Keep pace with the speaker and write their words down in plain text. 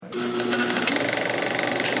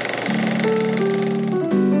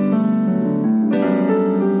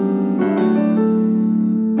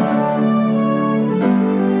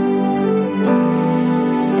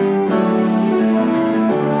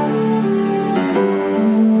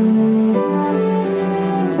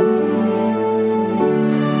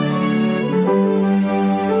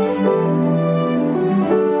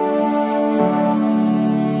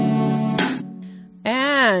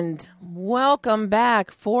Welcome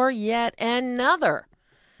back for yet another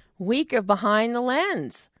week of Behind the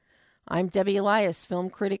Lens. I'm Debbie Elias, film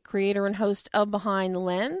critic, creator, and host of Behind the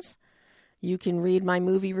Lens. You can read my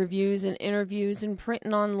movie reviews and interviews in print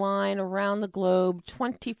and online around the globe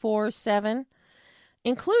 24/7,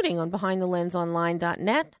 including on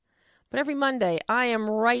BehindTheLensOnline.net. But every Monday, I am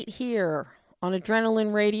right here on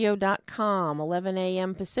AdrenalineRadio.com, 11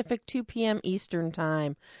 a.m. Pacific, 2 p.m. Eastern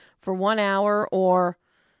Time, for 1 hour, or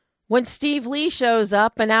when Steve Lee shows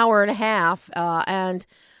up, an hour and a half. And,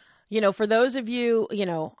 for those of you,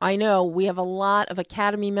 I know we have a lot of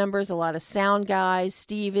Academy members, a lot of sound guys.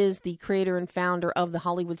 Steve is the creator and founder of the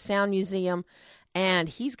Hollywood Sound Museum, and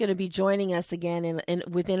he's going to be joining us again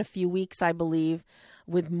within a few weeks, I believe,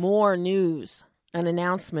 with more news and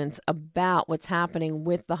announcements about what's happening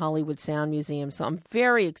with the Hollywood Sound Museum. So I'm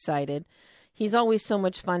very excited. He's always so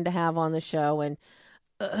much fun to have on the show, and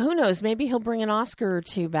who knows, maybe he'll bring an Oscar or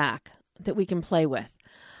two back that we can play with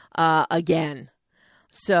again.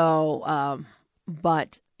 So,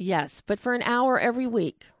 but for an hour every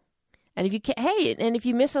week. And if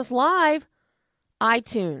you miss us live,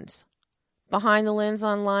 iTunes,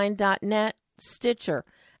 BehindTheLensOnline.net, Stitcher,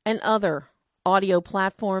 and other audio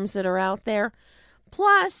platforms that are out there.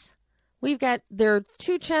 Plus, there are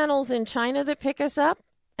 2 channels in China that pick us up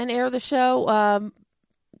and air the show.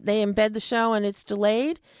 They embed the show and it's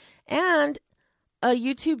delayed. And a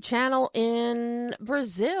YouTube channel in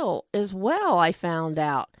Brazil as well, I found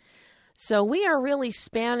out. So we are really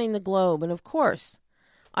spanning the globe. And of course,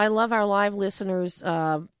 I love our live listeners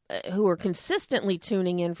who are consistently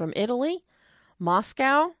tuning in from Italy,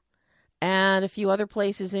 Moscow, and a few other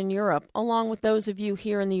places in Europe, along with those of you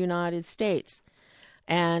here in the United States.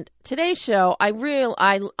 And today's show,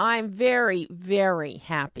 I'm very, very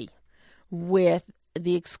happy with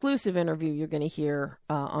the exclusive interview you're going to hear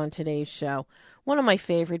on today's show. One of my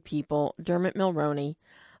favorite people, Dermot Mulroney.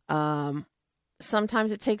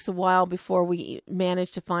 Sometimes it takes a while before we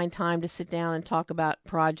manage to find time to sit down and talk about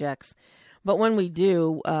projects. But when we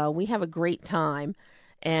do, we have a great time.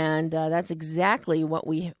 And that's exactly what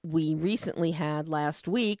we recently had last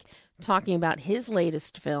week, talking about his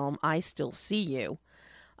latest film, I Still See You,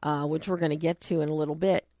 which we're going to get to in a little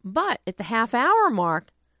bit. But at the half-hour mark,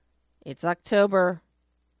 it's October,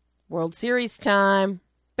 World Series time,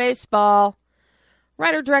 baseball.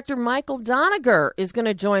 Writer-director Michael Doniger is going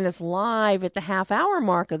to join us live at the half-hour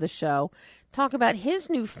mark of the show, talk about his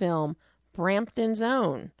new film, Brampton's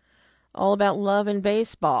Own, all about love and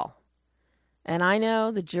baseball. And I know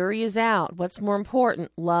the jury is out. What's more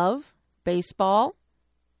important, love, baseball,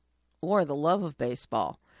 or the love of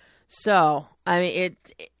baseball? So, I mean,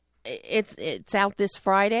 it's out this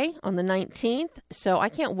Friday on the 19th, so I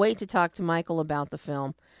can't wait to talk to Michael about the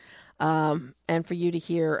film and for you to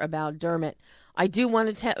hear about Dermot. I do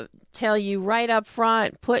want to tell you right up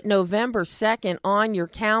front, put November 2nd on your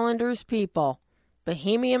calendars, people.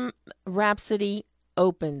 Bohemian Rhapsody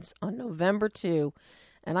opens on November 2,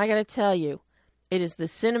 and I got to tell you, it is the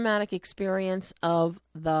cinematic experience of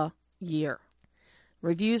the year.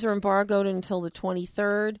 Reviews are embargoed until the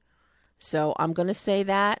 23rd. So I'm going to say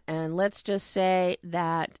that, and let's just say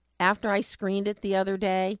that after I screened it the other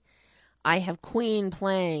day, I have Queen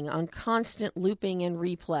playing on constant looping and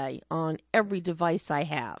replay on every device I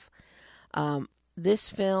have.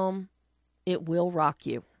 This film, it will rock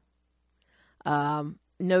you.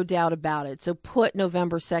 No doubt about it. So put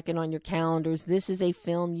November 2nd on your calendars. This is a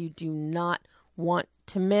film you do not want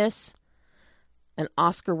to miss. An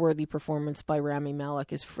Oscar-worthy performance by Rami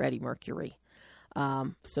Malek as Freddie Mercury.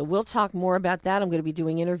 So we'll talk more about that. I'm going to be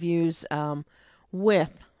doing interviews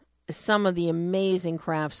with some of the amazing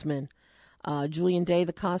craftsmen. Julian Day,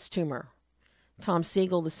 the costumer. Tom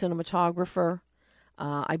Siegel, the cinematographer.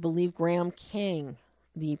 I believe Graham King,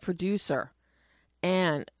 the producer.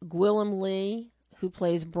 And Gwilym Lee, who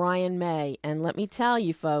plays Brian May. And let me tell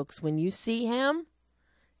you, folks, when you see him,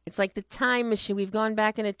 it's like the time machine. We've gone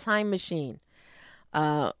back in a time machine.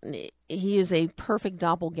 He is a perfect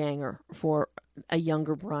doppelganger for a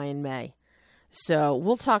younger Brian May. So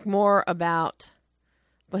we'll talk more about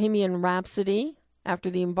Bohemian Rhapsody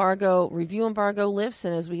after the review embargo lifts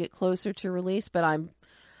and as we get closer to release. But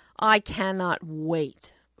I cannot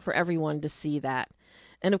wait for everyone to see that.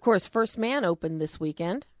 And of course, First Man opened this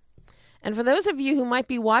weekend. And for those of you who might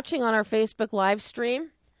be watching on our Facebook live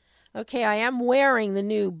stream, okay, I am wearing the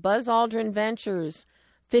new Buzz Aldrin Ventures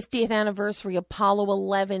 50th anniversary Apollo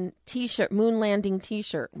 11 t-shirt, moon landing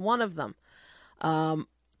t-shirt, one of them.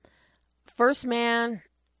 First Man,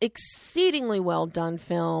 exceedingly well done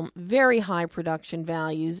film, very high production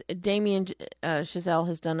values. Damien Chazelle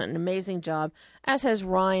has done an amazing job, as has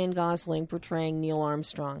Ryan Gosling portraying Neil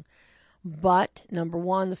Armstrong. But number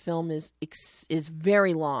one, the film is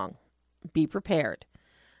very long. Be prepared.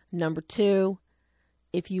 Number two,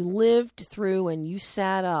 if you lived through and you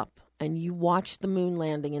sat up and you watched the moon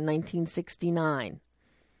landing in 1969,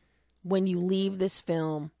 when you leave this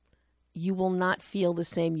film, you will not feel the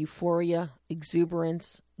same euphoria,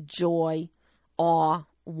 exuberance, joy, awe,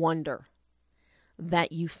 wonder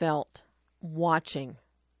that you felt watching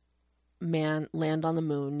man land on the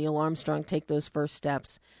moon, Neil Armstrong take those first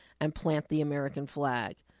steps, and plant the American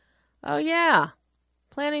flag. Oh, yeah,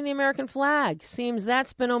 planting the American flag. Seems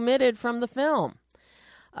that's been omitted from the film.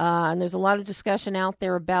 And there's a lot of discussion out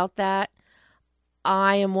there about that.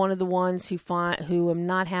 I am one of the ones who am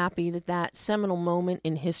not happy that seminal moment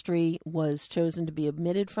in history was chosen to be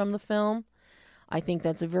omitted from the film. I think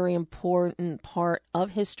that's a very important part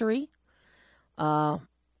of history, of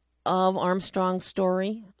Armstrong's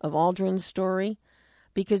story, of Aldrin's story,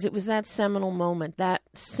 because it was that seminal moment, that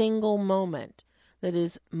single moment, that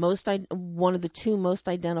is one of the two most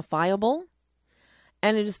identifiable,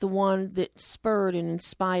 and it is the one that spurred and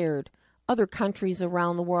inspired other countries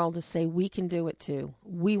around the world to say, we can do it too.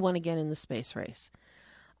 We want to get in the space race.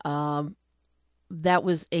 That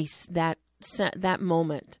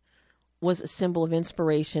moment was a symbol of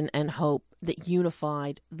inspiration and hope that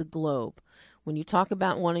unified the globe. When you talk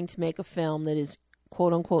about wanting to make a film that is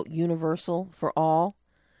quote unquote universal for all,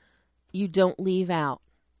 you don't leave out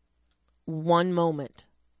one moment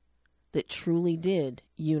that truly did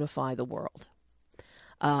unify the world.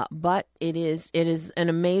 But it is an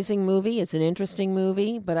amazing movie. It's an interesting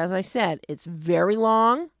movie. But as I said, it's very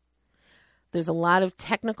long. There's a lot of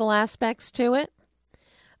technical aspects to it.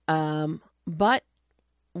 But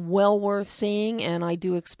well worth seeing. And I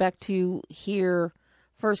do expect to hear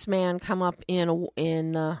First Man come up in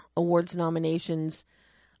awards nominations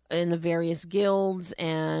in the various guilds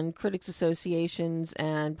and critics associations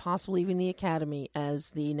and possibly even the Academy as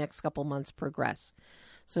the next couple months progress.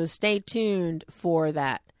 So stay tuned for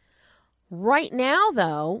that. Right now,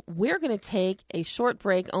 though, we're going to take a short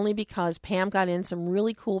break only because Pam got in some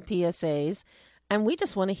really cool PSAs, and we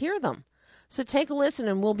just want to hear them. So take a listen,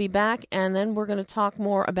 and we'll be back, and then we're going to talk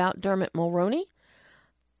more about Dermot Mulroney,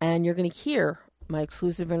 and you're going to hear my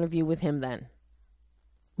exclusive interview with him then.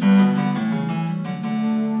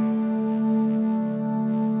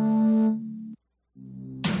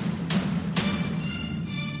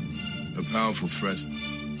 A powerful threat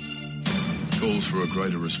calls for a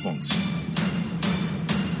greater response.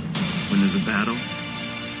 When there's a battle,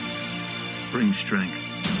 bring strength.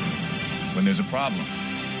 When there's a problem,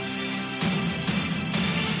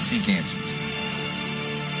 seek answers.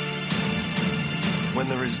 When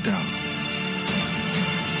there is doubt,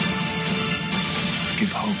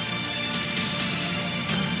 give hope.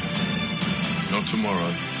 Not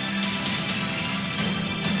tomorrow.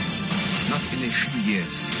 Not in a few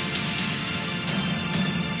years.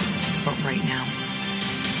 But right now.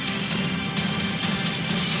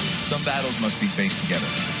 Some battles must be faced together.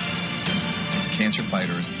 Cancer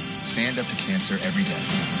fighters stand up to cancer every day.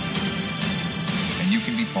 And you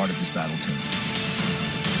can be part of this battle too.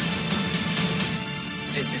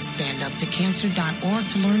 Visit standuptocancer.org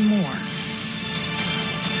to learn more.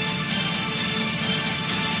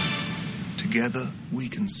 Together, we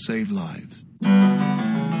can save lives.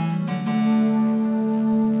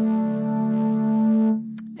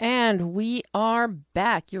 And we are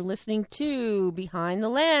back. You're listening to Behind the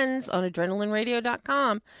Lens on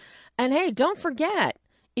AdrenalineRadio.com. And hey, don't forget,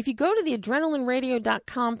 if you go to the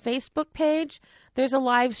AdrenalineRadio.com Facebook page, there's a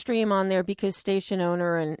live stream on there because station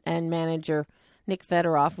owner and manager Nick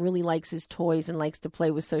Fedoroff really likes his toys and likes to play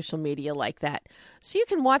with social media like that. So you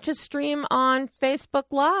can watch a stream on Facebook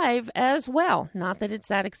Live as well. Not that it's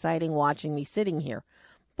that exciting watching me sitting here,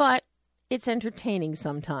 but it's entertaining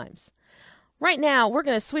sometimes. Right now, we're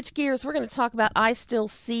going to switch gears. We're going to talk about I Still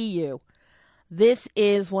See You. This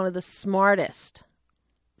is one of the smartest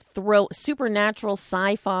supernatural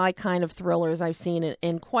sci-fi kind of thrillers I've seen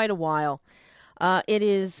in quite a while. It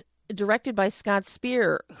is directed by Scott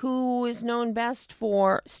Speer, who is known best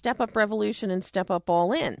for Step Up Revolution and Step Up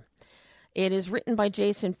All In. It is written by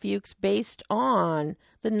Jason Fuchs based on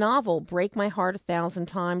the novel Break My Heart 1,000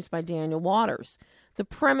 Times by Daniel Waters. The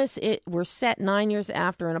premise, we're set 9 years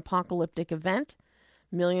after an apocalyptic event.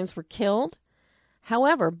 Millions were killed.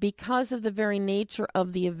 However, because of the very nature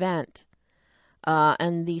of the event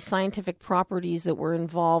and the scientific properties that were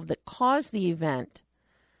involved that caused the event,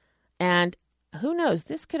 and who knows,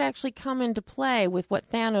 this could actually come into play with what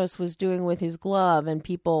Thanos was doing with his glove and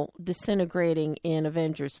people disintegrating in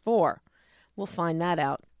Avengers 4. We'll find that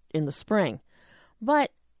out in the spring.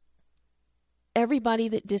 But everybody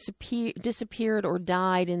that disappeared or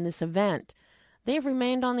died in this event, they've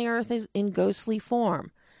remained on the earth in ghostly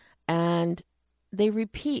form. And they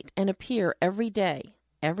repeat and appear every day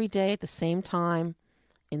at the same time,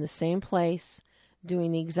 in the same place,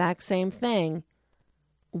 doing the exact same thing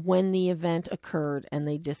when the event occurred and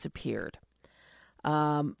they disappeared.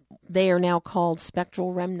 They are now called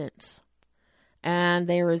spectral remnants. And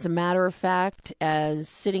there is, a matter of fact, as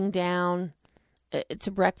sitting down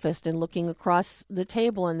to breakfast and looking across the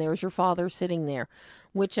table, and there's your father sitting there,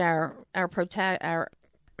 which our protagonist,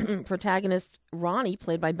 Ronnie,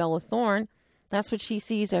 played by Bella Thorne, that's what she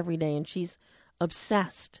sees every day, and she's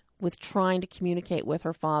obsessed with trying to communicate with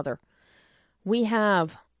her father. We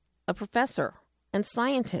have a professor and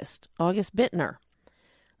scientist, August Bittner,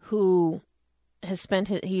 who has spent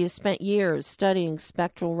years studying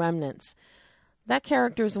spectral remnants. That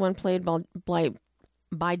character is the one played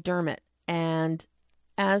by Dermot, and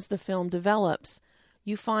as the film develops,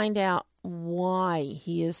 you find out why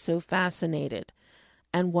he is so fascinated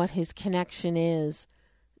and what his connection is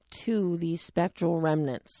to these spectral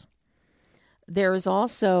remnants. There is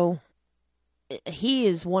also, he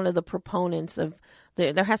is one of the proponents of,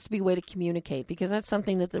 there has to be a way to communicate, because that's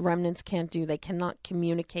something that the remnants can't do. They cannot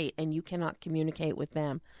communicate, and you cannot communicate with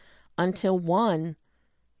them until one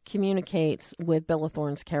communicates with Bella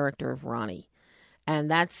Thorne's character of Ronnie. And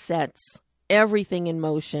that sets everything in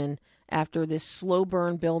motion. After this slow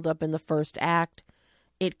burn buildup in the first act,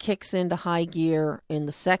 it kicks into high gear in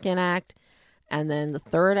the second act, and then the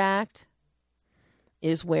third act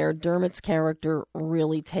is where Dermot's character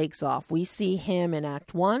really takes off. We see him in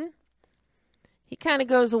Act 1. He kind of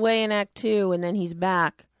goes away in Act 2, and then he's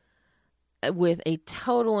back with a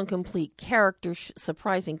total and complete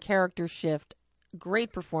surprising character shift.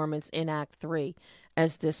 Great performance in Act 3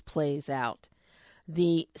 as this plays out.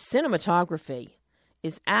 The cinematography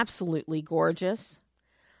is absolutely gorgeous.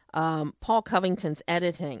 Paul Covington's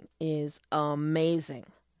editing is amazing.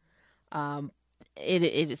 It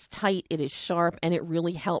is tight, it is sharp, and it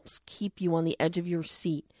really helps keep you on the edge of your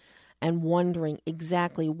seat and wondering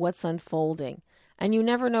exactly what's unfolding. And you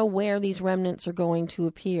never know where these remnants are going to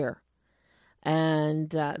appear. And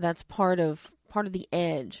that's part of the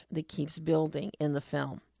edge that keeps building in the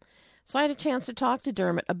film. So I had a chance to talk to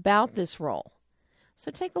Dermot about this role.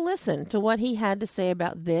 So take a listen to what he had to say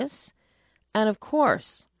about this. And of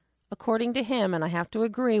course, according to him, and I have to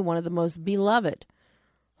agree, one of the most beloved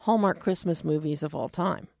Hallmark Christmas movies of all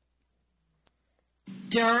time.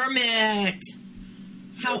 Dermot!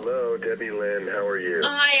 Hello, Debbie Lynn. How are you?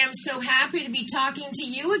 I am so happy to be talking to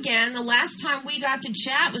you again. The last time we got to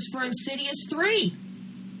chat was for Insidious 3.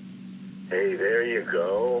 Hey, there you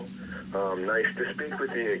go. Nice to speak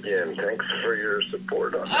with you again. Thanks for your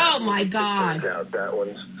support on that. Oh, my God. It turns out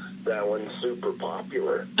that one's super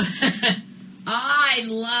popular. I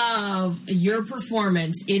love your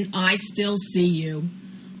performance in I Still See You.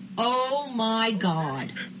 Oh, my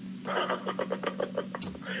God.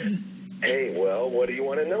 Hey, well, what do you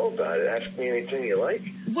want to know about it? Ask me anything you like.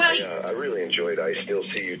 Well, I really enjoyed I Still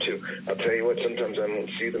See You, too. I'll tell you what, sometimes I don't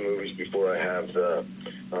see the movies before I have the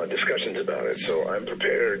discussions about it, so I'm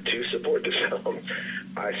prepared to support this film.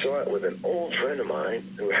 I saw it with an old friend of mine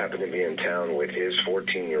who happened to be in town with his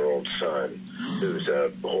 14-year-old son, who's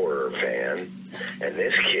a horror fan, and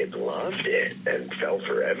this kid loved it and fell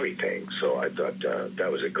for everything, so I thought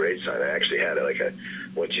that was a great sign. I actually had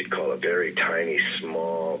what you'd call a very tiny,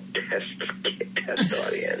 small test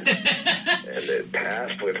audience, and it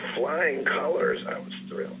passed with flying colors. I was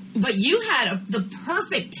thrilled. But you had the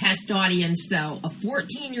perfect test audience, though, a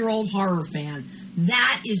 14-year-old horror fan.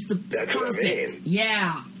 That is That's perfect. What I mean.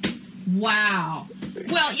 Yeah. Wow.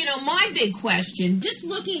 Well, my big question, just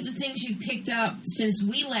looking at the things you picked up since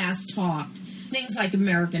we last talked, things like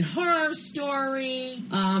American Horror Story,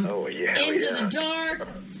 Into the Dark.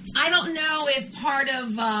 I don't know if part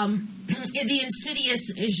of the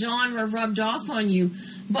Insidious genre rubbed off on you,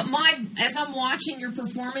 but as I'm watching your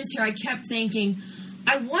performance here, I kept thinking,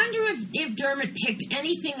 I wonder if Dermot picked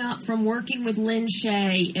anything up from working with Lynn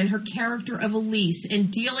Shay and her character of Elise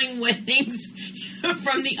and dealing with things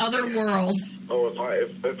from the other world. Oh,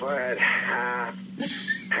 if I had half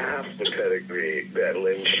half the pedigree that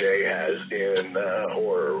Lin Shaye has in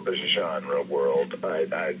horror genre world.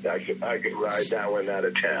 I could ride that one out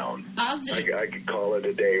of town. I could call it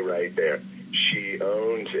a day right there. She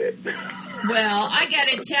owns it. Well, I got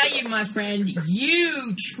to tell you, my friend,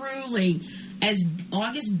 you truly, as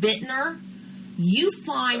August Bittner, you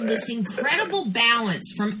find this incredible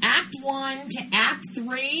balance from Act 1 to Act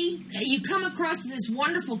 3. You come across this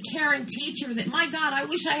wonderful, caring teacher that, my God, I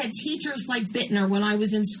wish I had teachers like Bittner when I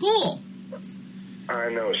was in school. I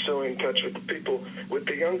know, so in touch with the people, with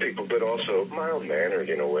the young people, but also mild-mannered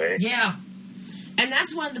in a way. Yeah. And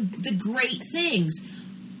that's one of the great things.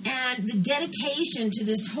 And the dedication to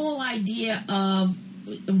this whole idea of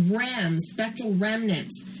REMs, spectral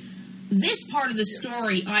remnants. This part of the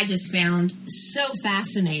story I just found so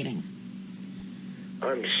fascinating.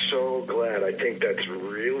 I'm so glad. I think that's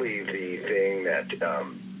really the thing that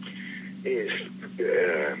is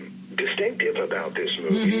distinctive about this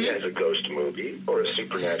movie as a ghost movie or a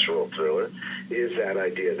supernatural thriller, is that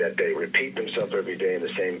idea that they repeat themselves every day in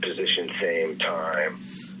the same position, same time.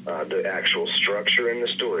 The actual structure in the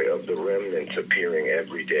story of the remnants appearing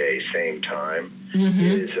every day, same time,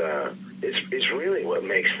 is really what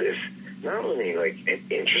makes this not only like an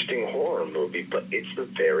interesting horror movie, but it's the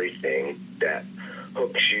very thing that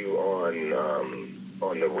hooks you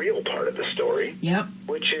on the real part of the story,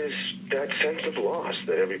 which is that sense of loss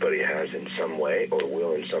that everybody has in some way or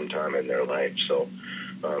will in some time in their life. So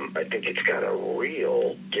I think it's got a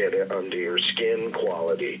real get it under your skin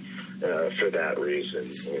quality for that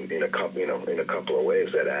reason. In a couple of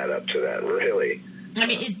ways that add up to that. Really. I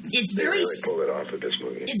mean, it's very... They really pulled it off with this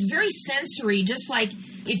movie. It's very sensory, just like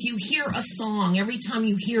if you hear a song, every time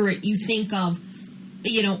you hear it, you think of,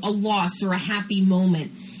 a loss or a happy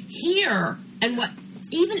moment. Here, and what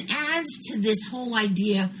even adds to this whole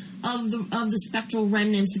idea of the spectral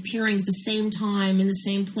remnants appearing at the same time in the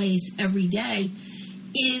same place every day,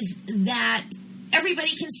 is that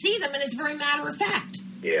everybody can see them, and it's very matter of fact.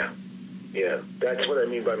 Yeah. That's what I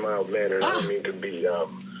mean by mild-mannered. I don't mean to be...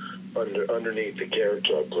 underneath the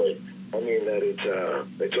character I play. I mean that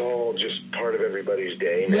it's all just part of everybody's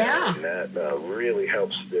day now, and that really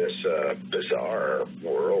helps this bizarre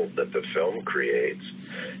world that the film creates.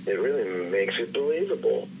 It really makes it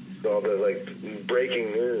believable. All the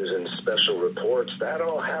breaking news and special reports, that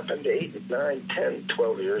all happened 8, 9, 10,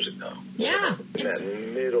 12 years ago. Yeah. In that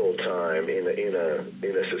middle time in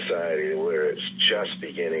a society where it's just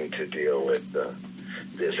beginning to deal with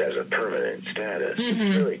this as a permanent status.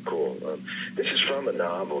 It's really cool. This is from a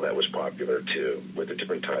novel that was popular too, with a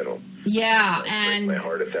different title. Yeah, and Break My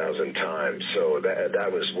Heart 1,000 Times. So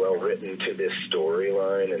that was well written to this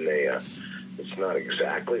storyline, and it's not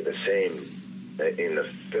exactly the same in the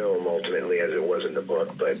film ultimately as it was in the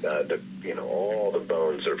book, but all the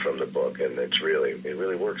bones are from the book, and it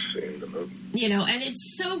really works in the movie. And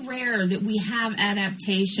it's so rare that we have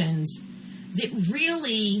adaptations that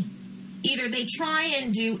really. Either they try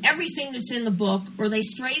and do everything that's in the book, or they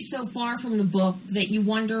stray so far from the book that you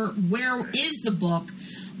wonder, where is the book?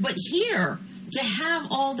 But here, to have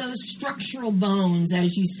all those structural bones,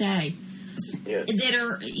 as you say, that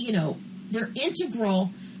are, they're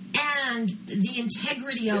integral, and the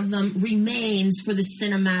integrity of them remains for the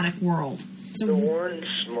cinematic world. So the one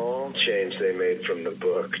small change they made from the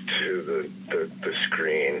book to the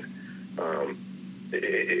screen,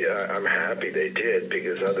 I'm happy they did,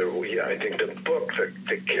 because I think the book,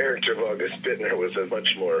 the character of August Bittner was a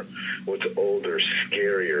much more older,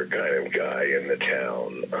 scarier kind of guy in the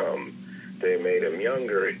town. They made him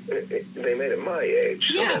younger. They made him my age.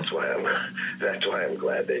 So that's why I'm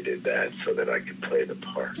glad they did that, so that I could play the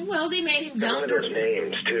part. Well, they made him younger. One of those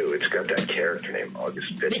names too. It's got that character name,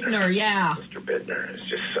 August Bittner. Mr. Bittner is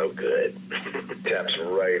just so good. Taps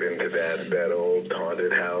right into that old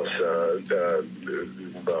haunted house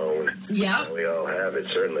bone. Yeah, we all have. It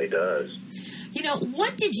certainly does.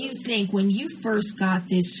 What did you think when you first got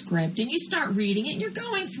this script and you start reading it and you're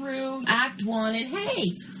going through Act 1 and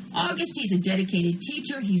hey, August, he's a dedicated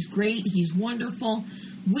teacher. He's great. He's wonderful.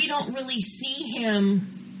 We don't really see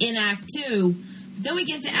him in Act 2. Then we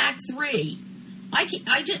get to Act 3. I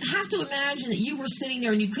just have to imagine that you were sitting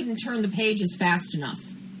there and you couldn't turn the pages fast enough.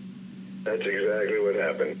 That's exactly what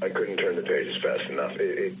happened. I couldn't turn the pages fast enough.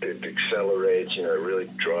 It accelerates, it really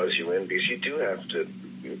draws you in, because you do have to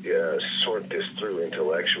sort this through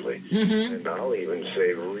intellectually. And I'll even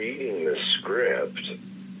say reading the script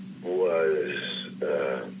was...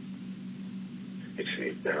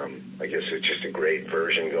 I guess it's just a great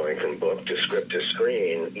version going from book to script to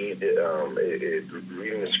screen.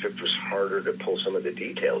 Reading the script was harder to pull some of the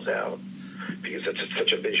details out. because it's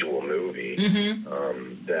such a visual movie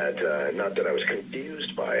that not that I was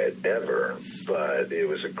confused by it ever, but it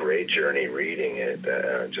was a great journey reading it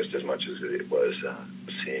just as much as it was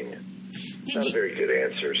seeing it. Not a very good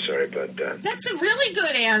answer, sorry about that. That's a really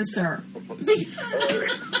good answer.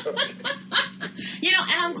 You know,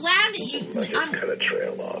 and I'm glad that you... I just kind of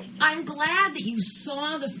trailed off. I'm glad that you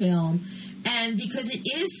saw the film, and because it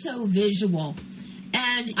is so visual.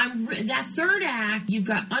 And that third act, you've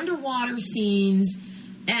got underwater scenes,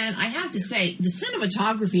 and I have to say, the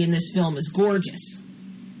cinematography in this film is gorgeous.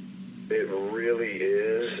 It really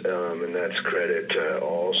is, and that's credit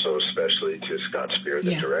also especially to Scott Spear,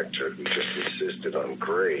 the director, who just insisted on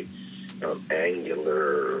great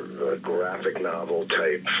angular graphic novel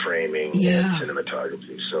type framing and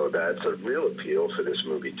cinematography. So that's a real appeal for this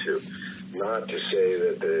movie too. Not to say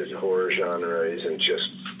that the horror genre isn't just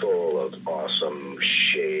full of awesome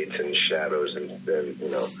shades and shadows and you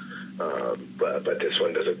know, but this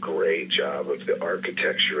one does a great job of the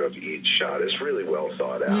architecture of each shot. It's really well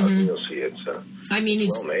thought out. And you'll see it's well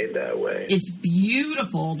made that way. It's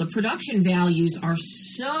beautiful. The production values are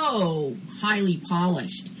so highly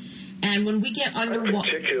polished. And when we get underwater... I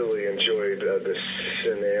particularly enjoyed the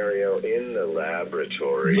scenario in the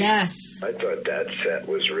laboratory. Yes. I thought that set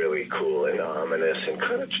was really cool and ominous and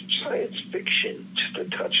kind of science fiction, just a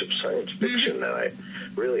touch of science fiction that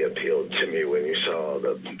really appealed to me when you saw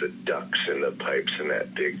the ducts and the pipes and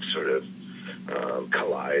that big sort of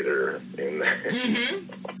collider in there.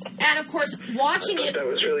 And, of course, watching it... that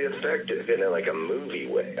was really effective in like a movie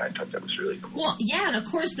way. I thought that was really cool. Well, yeah, and, of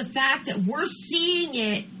course, the fact that we're seeing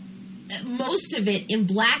it, most of it in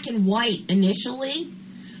black and white initially,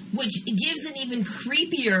 which gives an even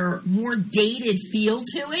creepier, more dated feel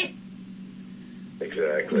to it.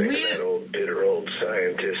 Exactly. And that bitter old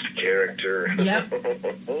scientist character. Yep.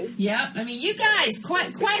 Yep. I mean, you guys, quite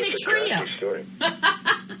a trio.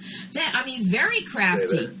 Very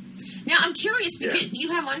crafty. Now, I'm curious, because you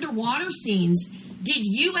have underwater scenes. Did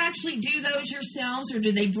you actually do those yourselves, or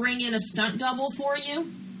did they bring in a stunt double for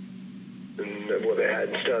you? Well, they had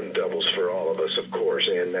stunt doubles for all of us, of course,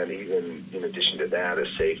 and then even in addition to that, a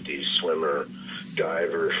safety swimmer,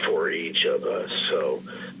 diver for each of us. So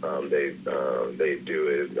they do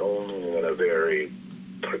it only in a very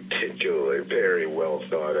particular, very well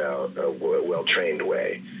thought out, well trained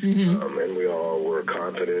way, and we all were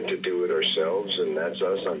confident to do it ourselves, and that's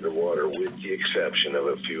us underwater, with the exception of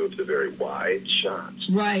a few of the very wide shots.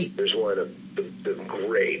 Right. There's one of the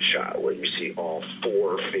great shot where you see all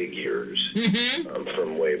four figures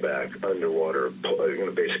from way back underwater,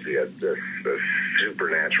 basically a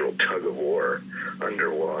supernatural tug of war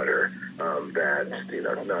underwater. That,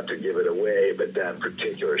 not to give it away, but that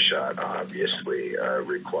particular shot obviously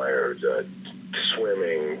required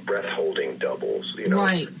swimming, breath-holding doubles,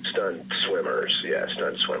 stunt swimmers.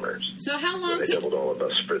 So how long they doubled all of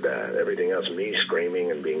us for that. Everything else, me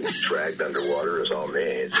screaming and being dragged underwater, is all me.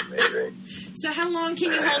 It's amazing. So how long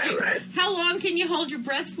can you hold how long can you hold your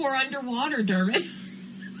breath for underwater, Dermot?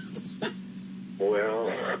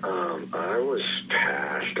 Well, I was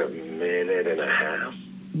past a minute and a half.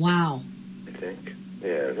 Wow. I think.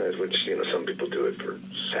 Yeah, which, some people do it for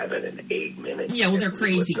 7 and 8 minutes. Yeah, well, they're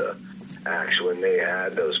crazy. When they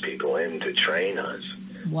had those people in to train us.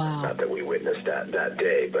 Wow. Not that we witnessed that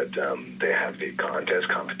day, but they have the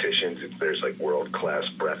competitions. There's like world-class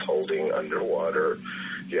breath-holding underwater.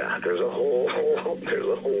 Yeah, there's a whole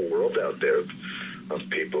world out there of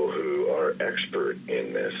people who are expert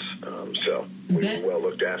in this. So we were well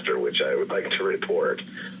looked after, which I would like to report.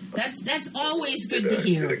 That's always good to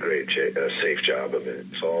hear. Did a great, safe job of it.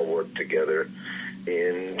 It's all worked together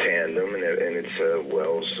in tandem, and it's a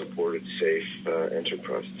well-supported, safe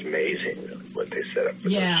enterprise. It's amazing, really, what they set up for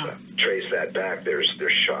this. Trace that back. There's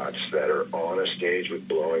shots that are on a stage with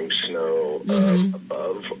blowing snow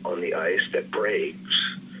above on the ice that breaks.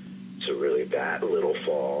 So really, that little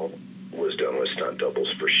fall was done with stunt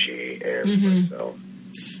doubles for she and myself.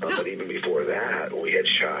 But even before that, we had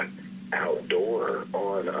shot outdoor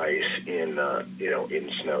on ice in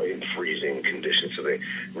snow, in freezing conditions. So they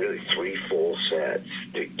really 3 full sets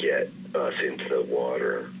to get us into the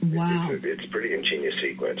water. Wow. It's a pretty ingenious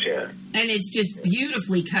sequence, yeah. And it's just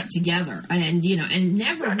beautifully cut together, and and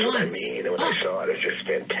never That's once. What I mean. When I saw it, it's just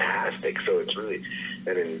fantastic. So it's really,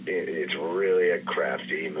 it's really a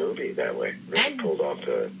crafty movie that way. Really pulled off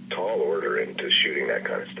a tall order into shooting that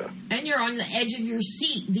kind of stuff. And you're on the edge of your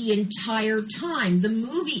seat the entire time. The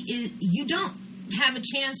movie you don't have a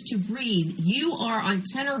chance to breathe. You are on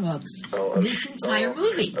tenterhooks this entire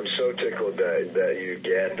movie. I'm so tickled that you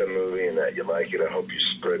get the movie and that you like it. I hope you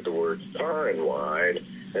spread the word far and wide.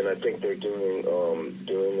 And I think they're doing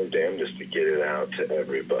their damnedest to get it out to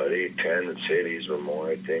everybody, 10 cities or more,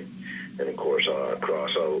 I think. And, of course,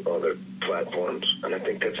 across all other platforms. And I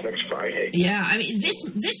think that's next Friday. Yeah, I mean,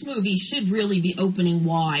 this movie should really be opening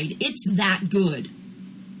wide. It's that good.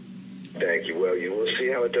 Thank you. Well, you will see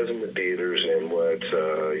how it does in the theaters, and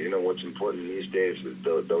what's important these days is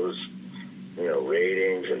those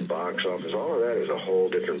ratings and box office. All of that is a whole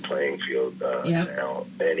different playing field now.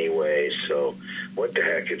 Anyway, so what the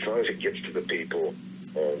heck? As long as it gets to the people,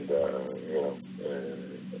 and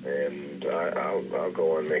I'll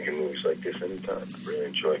go on making movies like this anytime. I really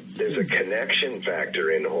enjoy it. There's a connection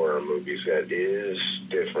factor in horror movies that is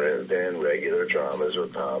different than regular dramas or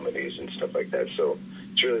comedies and stuff like that. So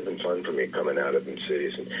it's really been fun for me coming out of in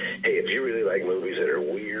cities. And hey, if you really like movies that are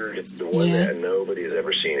weird, the one that nobody has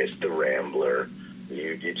ever seen is The Rambler.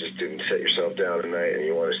 You just didn't set yourself down at night and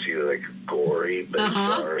you want to see like a gory,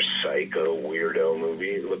 bizarre, psycho, weirdo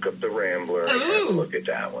movie, look up The Rambler and have a look at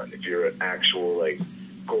that one. If you're an actual like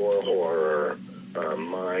gore horror,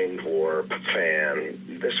 mind warp fan,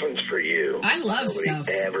 this one's for you. I love stuff.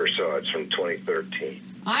 Nobody ever saw it. It's from 2013.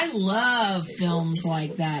 I love films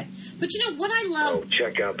like that. But you know what I love? Oh,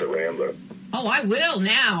 check out The Rambler. Oh, I will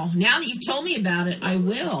now. Now that you've told me about it, I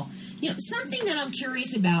will. Something that I'm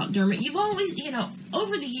curious about, Dermot, you've always,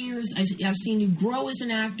 over the years, I've seen you grow as an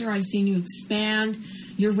actor. I've seen you expand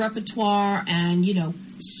your repertoire and,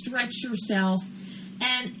 stretch yourself.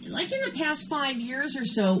 And like in the past 5 years or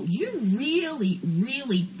so, you're really,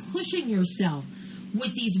 really pushing yourself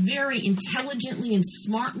with these very intelligently and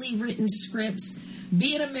smartly written scripts,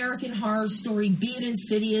 be it American Horror Story, be it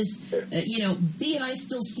Insidious, be it I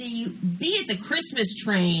Still See You, be it The Christmas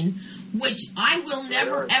Train, which I will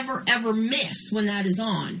never, ever, ever miss when that is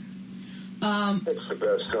on. It's the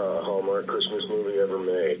best Hallmark Christmas movie ever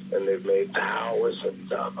made, and they've made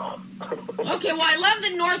thousands of them. Okay, well, I love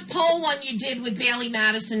the North Pole one you did with Bailey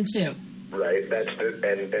Madison, too. Right, that's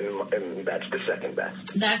and that's the second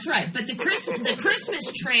best. That's right, but the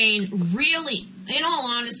Christmas Train really, in all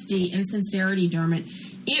honesty and sincerity, Dermot,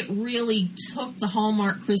 it really took the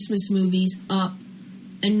Hallmark Christmas movies up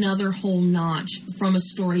another whole notch from a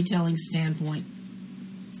storytelling standpoint.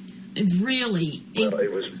 It really... Well,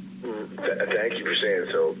 it was... Thank you for saying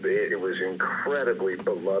so. It was an incredibly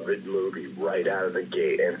beloved movie right out of the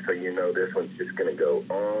gate, and so this one's just going to go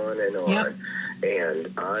on and on. Yep.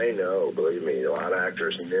 And I know, believe me, a lot of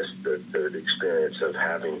actors miss the experience of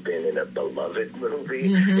having been in a beloved movie.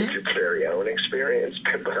 Mm-hmm. It's its very own experience,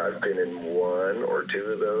 but I've been in one or two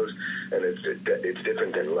of those, and it's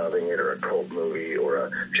different than loving it or a cult movie or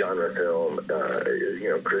a genre film.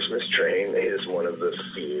 Christmas Train is one of the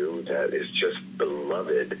few that is just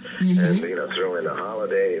beloved. Mm-hmm. And, throw in the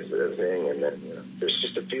holidays thing, and then there's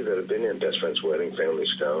just a few that have been in Best Friend's Wedding, Family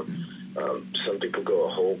Stone. Some people go a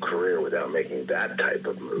whole career without making that type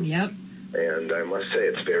of movie. Yep. And I must say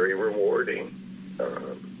it's very rewarding.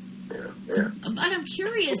 Yeah. But I'm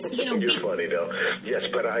curious, You're funny, though. Yes,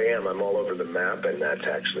 but I am. I'm all over the map, and that's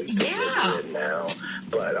actually good now.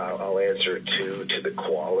 But I'll answer, to the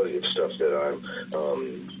quality of stuff that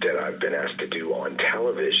I've been asked to do on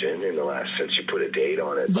television since you put a date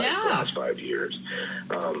on it, like the last 5 years.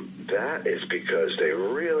 That is because they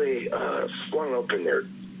really flung open their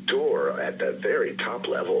door at the very top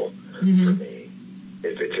level for me.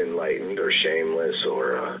 If it's Enlightened or Shameless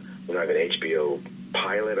or I have an HBO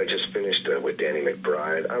pilot I just finished with Danny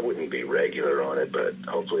McBride. I wouldn't be regular on it, but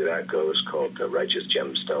hopefully that goes, called Righteous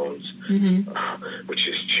Gemstones, which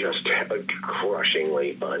is just a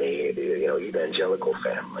crushingly funny, evangelical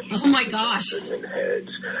family. Oh my gosh! And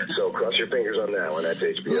heads. So cross your fingers on that one. That's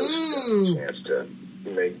HBO's chance to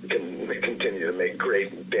continue to make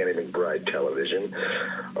great Danny McBride television.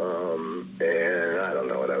 And I don't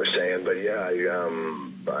know what I was saying, but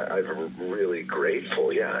I'm really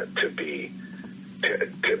grateful, to be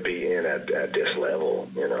in at this level,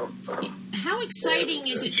 How exciting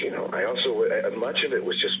is it? I also, much of it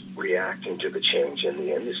was just reacting to the change in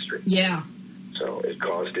the industry. Yeah. So it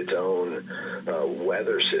caused its own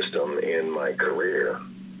weather system in my career.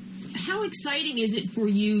 How exciting is it for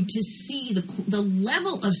you to see the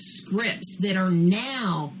level of scripts that are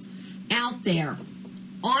now out there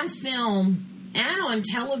on film and on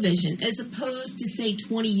television, as opposed to, say,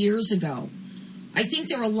 20 years ago? I think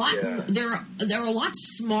they're a lot. They're a lot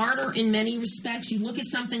smarter in many respects. You look at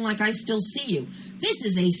something like I Still See You. This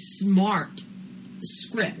is a smart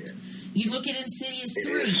script. Yeah. You look at Insidious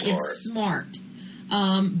 3. It's smart.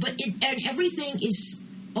 But everything is.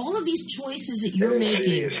 All of these choices that you're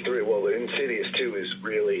making. Insidious 2 is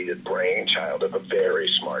really the brainchild of a very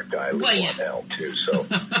smart guy, Lee Whannell, too. So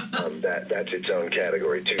that's its own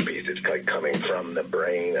category too, because it's like coming from the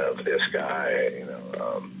brain of this guy,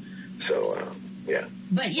 yeah.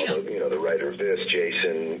 But Although, the writer of this,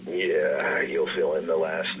 Jason, you'll fill in the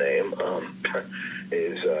last name,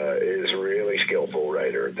 is really skillful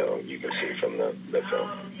writer, though you can see from the film.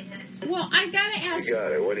 Well, I gotta ask. You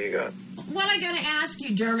got it. What do you got? What I gotta ask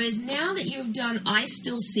you, Dermot, is now that you've done I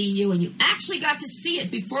Still See You, and you actually got to see it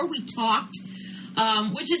before we talked,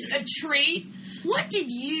 which is a treat. What did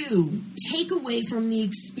you take away from the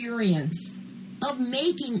experience of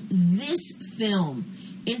making this film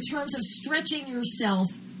in terms of stretching yourself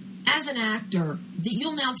as an actor that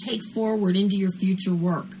you'll now take forward into your future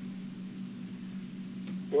work?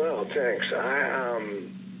 Well, thanks. I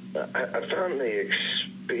found the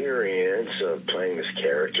experience of playing this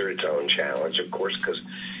character its own challenge, of course, because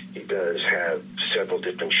he does have several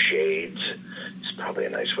different shades. It's probably a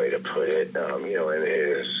nice way to put it. And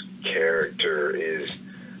his character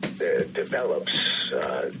develops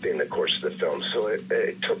in the course of the film, so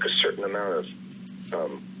it took a certain amount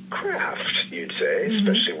of craft, you'd say,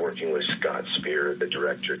 especially working with Scott Speer, the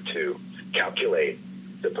director, to calculate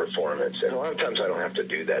the performance. And a lot of times I don't have to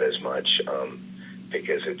do that as much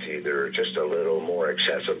because it's either just a little more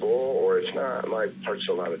accessible or it's not. My parts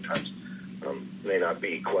a lot of times may not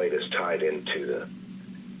be quite as tied into the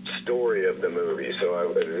story of the movie.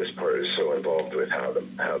 So this part is so involved with how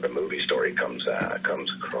the movie story comes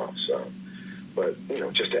across. But,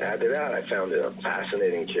 just to add to that, I found it a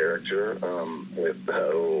fascinating character with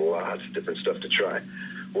lots of different stuff to try.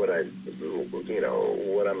 What I'm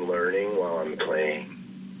learning while I'm playing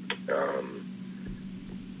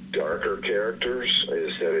darker characters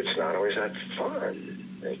is that it's not always that fun.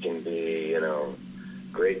 It can be,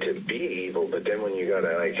 great to be evil, but then when you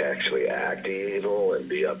gotta actually act evil and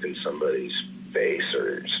be up in somebody's face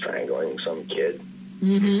or strangling some kid,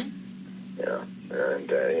 and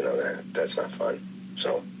that's not fun.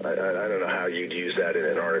 So I don't know how you'd use that in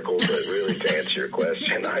an article, but really to answer your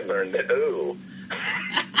question, I learned that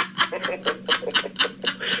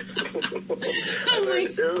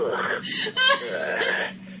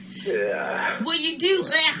yeah. Well, you do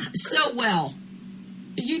so well.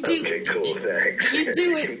 You do. Okay, cool, thanks. You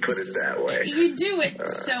do it. Put it that way. You do it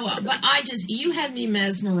so well. But you had me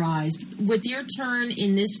mesmerized with your turn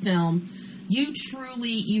in this film.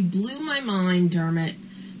 You blew my mind, Dermot,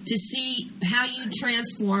 to see how you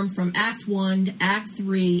transformed from Act 1 to Act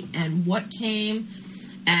 3 and what came.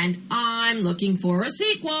 And I'm looking for a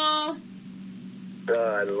sequel.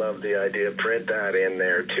 I love the idea. Print that in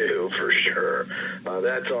there, too, for sure.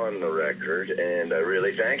 That's on the record, and I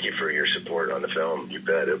really thank you for your support on the film. You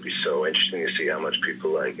bet. It'll be so interesting to see how much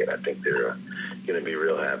people like it. I think they're going to be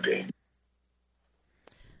real happy.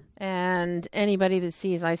 And anybody that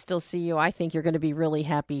sees I Still See You, I think you're going to be really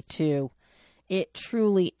happy, too. It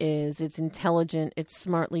truly is. It's intelligent. It's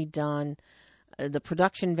smartly done. The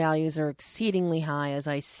production values are exceedingly high, as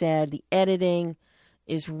I said. The editing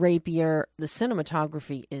is rapier. The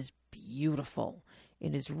cinematography is beautiful.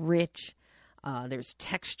 It is rich. There's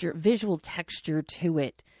texture, visual texture to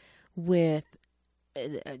it with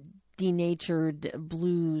denatured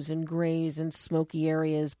blues and grays and smoky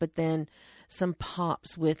areas, but then some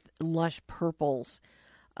pops with lush purples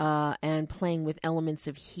and playing with elements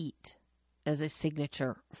of heat as a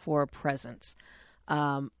signature for a presence.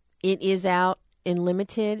 It is out in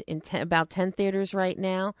limited in about 10 theaters right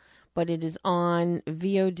now, but it is on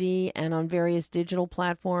VOD and on various digital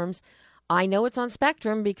platforms. I know it's on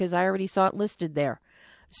Spectrum because I already saw it listed there.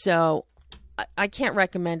 So I can't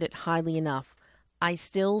recommend it highly enough. I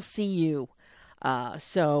Still See You.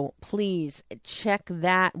 So please check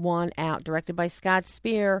that one out. Directed by Scott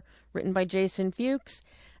Speer, written by Jason Fuchs,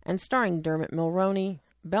 and starring Dermot Mulroney,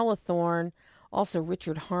 Bella Thorne, also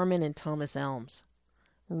Richard Harmon and Thomas Elmes.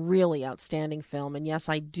 Really outstanding film. And yes,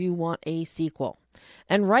 I do want a sequel.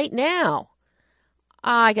 And right now,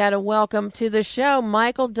 I got to welcome to the show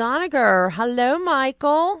Michael Doniger. Hello,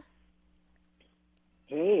 Michael.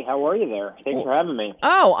 Hey, how are you there? Thanks for having me.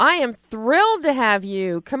 Oh, I am thrilled to have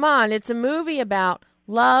you. Come on, it's a movie about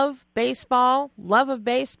love, baseball, love of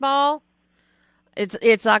baseball.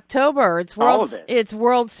 It's October. It's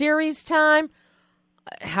World Series time.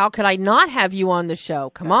 How could I not have you on the show?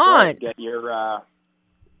 Come on. Right. Get your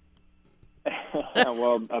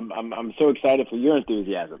well, I'm so excited for your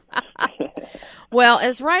enthusiasm. Well,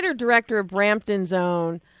 as writer-director of Brampton's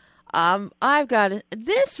Own, I've got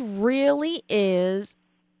this really is.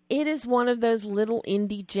 It is one of those little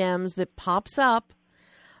indie gems that pops up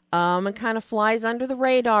and kind of flies under the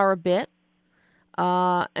radar a bit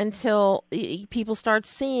until people start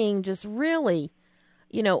seeing just really,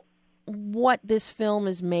 what this film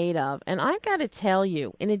is made of. And I've got to tell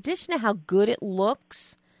you, in addition to how good it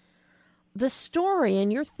looks, the story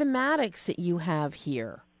and your thematics that you have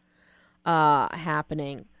here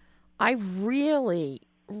happening, I really,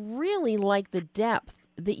 really like the depth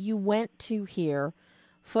that you went to here,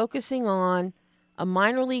 focusing on a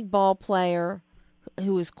minor league ball player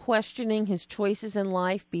who is questioning his choices in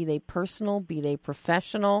life, be they personal, be they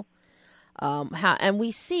professional. And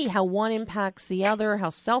we see how one impacts the other, how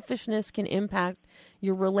selfishness can impact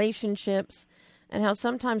your relationships, and how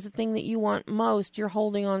sometimes the thing that you want most, you're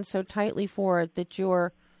holding on so tightly for it that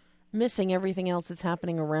you're missing everything else that's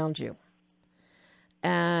happening around you.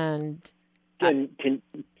 And can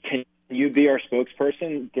you be our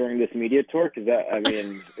spokesperson during this media tour? Because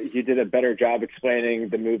you did a better job explaining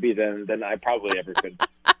the movie than I probably ever could.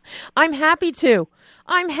 I'm happy to.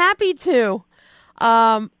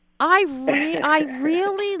 I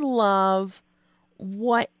really love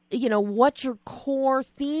what your core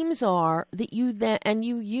themes are that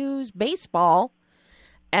you use baseball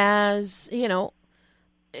as the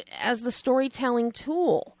storytelling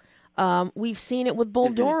tool. We've seen it with Bull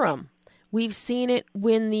Durham. We've seen it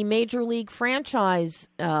when the Major League franchise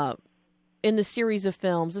in the series of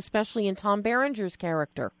films, especially in Tom Berenger's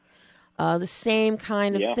character, the same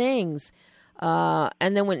kind of things.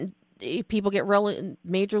 And then when people get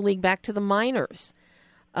Major League back to the minors,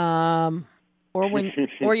 or when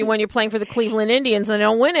you're playing for the Cleveland Indians and they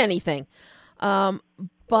don't win anything. So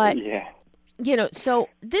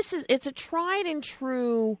it's a tried and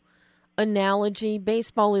true analogy.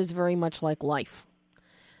 Baseball is very much like life.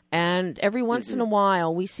 And every once in a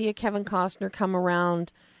while, we see a Kevin Costner come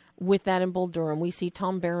around with that in Bull Durham. We see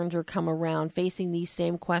Tom Berenger come around facing these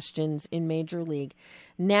same questions in Major League.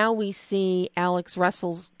 Now we see Alex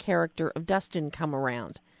Russell's character of Dustin come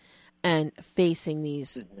around and facing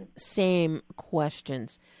these same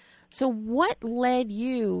questions. So what led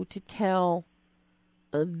you to tell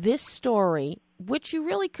this story, which you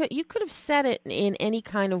could have set it in any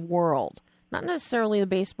kind of world? Not necessarily the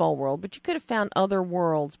baseball world, but you could have found other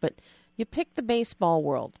worlds. But you picked the baseball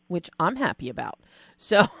world, which I'm happy about.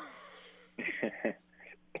 So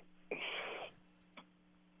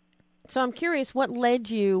I'm curious, what led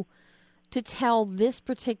you to tell this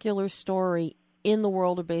particular story in the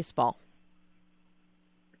world of baseball?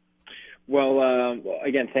 Well,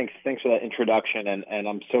 again, thanks for that introduction, and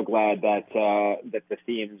I'm so glad that the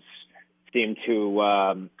themes seem to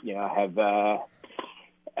have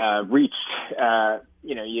reached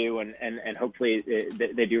you, and hopefully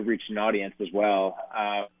they do reach an audience as well.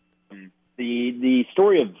 The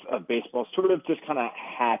story of baseball sort of just kind of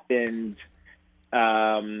happened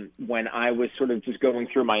when I was sort of just going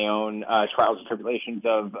through my own trials and tribulations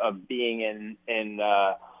of being in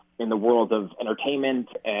the world of entertainment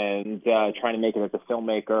and trying to make it as a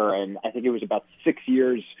filmmaker. And I think it was about 6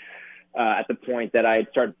 years at the point that I had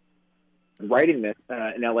started writing this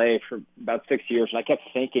in LA for about 6 years, and I kept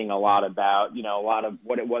thinking a lot about a lot of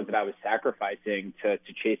what it was that I was sacrificing to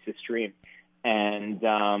chase this dream. And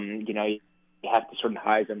you have the sort of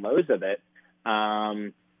highs and lows of it.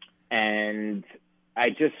 And I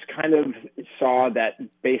just kind of saw that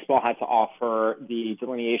baseball had to offer the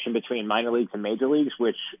delineation between minor leagues and major leagues,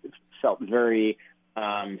 which felt very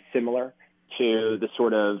similar to the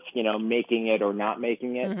sort of, making it or not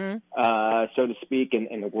making it, so to speak,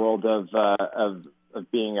 in the world of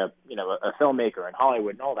being a filmmaker in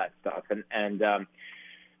Hollywood and all that stuff. And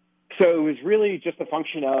so it was really just a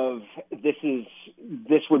function of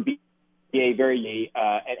this would be a very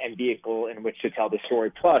and vehicle in which to tell the story.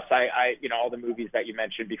 Plus, I all the movies that you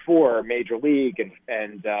mentioned before, Major League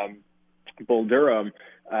and Bull Durham,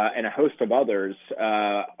 and a host of others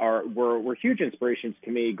were huge inspirations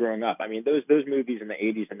to me growing up. I mean, those movies in the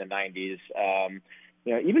 80s and the 90s,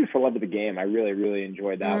 even For Love of the Game, I really, really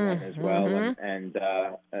enjoyed that one as well. And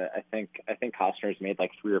I think Costner's made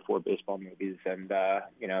like 3 or 4 baseball movies. And,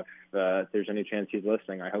 if there's any chance he's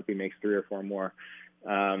listening, I hope he makes 3 or 4 more.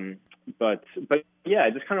 But yeah, I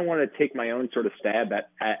just kind of wanted to take my own sort of stab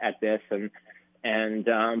at this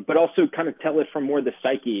but also kind of tell it from more the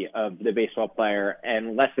psyche of the baseball player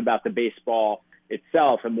and less about the baseball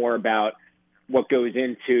itself and more about what goes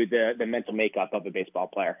into the mental makeup of a baseball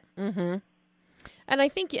player. Mm-hmm. And I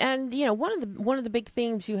think, one of the big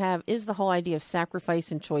themes you have is the whole idea of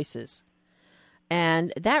sacrifice and choices.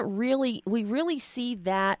 And that we really see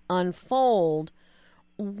that unfold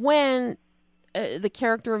when the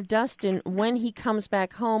character of Dustin, when he comes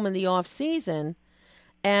back home in the off season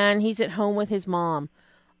and he's at home with his mom,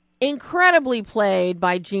 incredibly played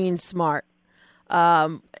by Jean Smart.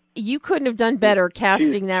 You couldn't have done better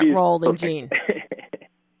casting that role than Jean.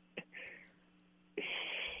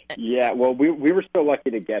 Yeah, well, we were so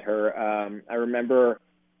lucky to get her. I remember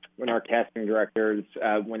when our casting directors,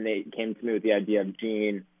 when they came to me with the idea of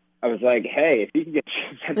Jean, I was like, hey, if you could get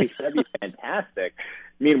Jean, that'd be fantastic.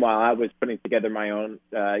 Meanwhile, I was putting together my own,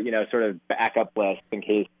 sort of backup list in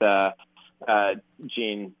case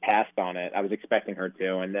Jean passed on it. I was expecting her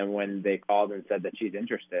to, and then when they called and said that she's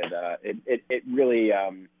interested, it really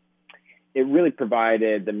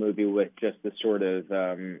provided the movie with just the sort of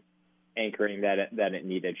anchoring that it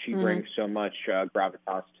needed. She brings so much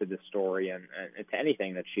gravitas to the story and to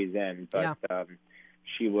anything that she's in, but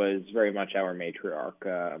she was very much our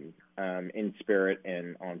matriarch in spirit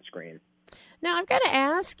and on screen. Now, I've got to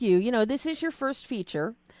ask you, this is your first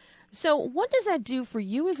feature. So what does that do for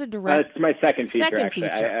you as a director? It's my second feature, actually.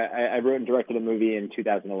 I wrote and directed a movie in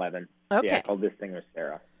 2011. Okay. Called This Thing With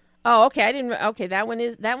Sarah. Oh, okay. Okay, that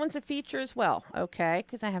one's a feature as well. Okay,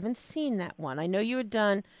 because I haven't seen that one. I know you had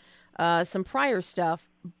done some prior stuff,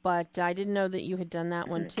 but I didn't know that you had done that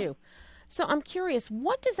one too. So I'm curious,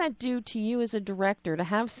 what does that do to you as a director to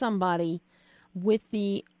have somebody with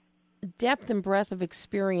the depth and breadth of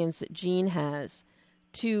experience that Jean has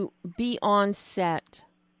to be on set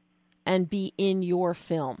and be in your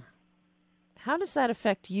film? How does that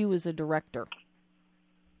affect you as a director?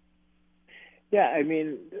 Yeah, I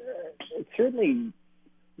mean, it certainly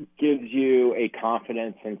gives you a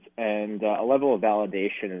confidence and a level of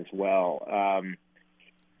validation as well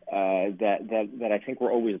that I think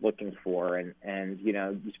we're always looking for. And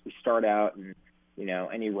we start out, and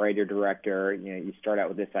any writer director, you start out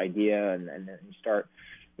with this idea, and then you start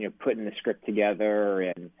putting the script together,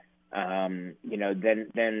 and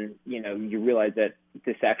then you realize that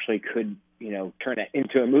this actually could turn it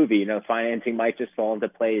into a movie. Financing might just fall into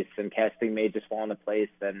place, and casting may just fall into place,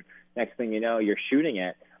 and next thing you know, you're shooting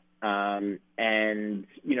it. And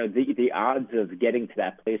the odds of getting to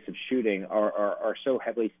that place of shooting are so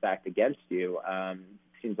heavily stacked against you. It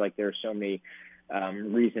seems like there are so many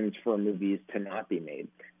reasons for movies to not be made.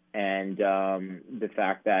 And the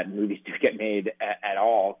fact that movies do get made at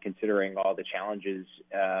all, considering all the challenges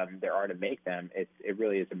there are to make them, it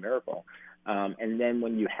really is a miracle. And then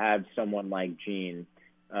when you have someone like Jean,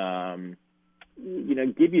 give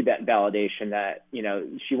you that validation that,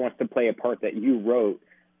 she wants to play a part that you wrote,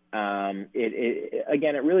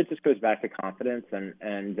 it really just goes back to confidence. And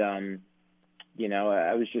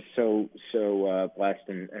I was just so blessed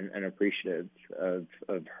and appreciative of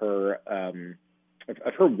her,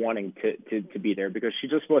 of her wanting to be there, because she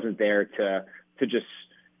just wasn't there to just,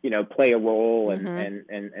 play a role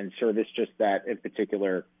and service just that in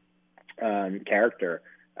particular character.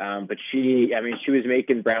 But she was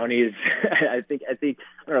making brownies. I think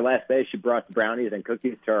on her last day, she brought brownies and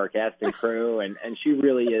cookies to our cast and crew. And she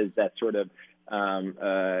really is that sort of,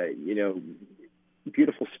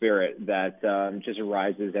 beautiful spirit that just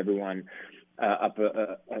arises everyone up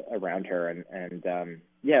around her. And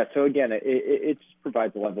so again, it just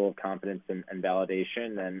provides a level of confidence and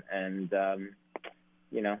validation. And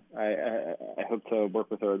I hope to work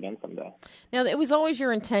with her again someday. Now, it was always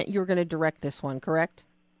your intent you were going to direct this one, correct?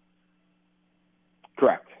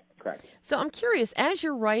 Correct. So I'm curious, as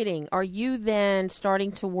you're writing, are you then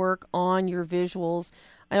starting to work on your visuals?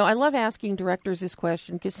 I love asking directors this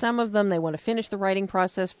question because some of them, they want to finish the writing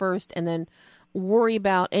process first and then worry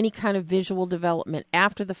about any kind of visual development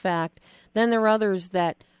after the fact. Then there are others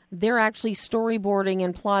that they're actually storyboarding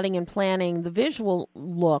and plotting and planning the visual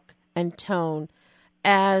look and tone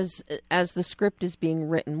as the script is being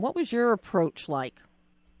written. What was your approach like?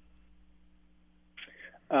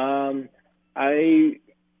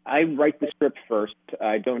 I write the script first.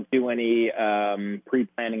 I don't do any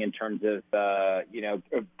pre-planning in terms of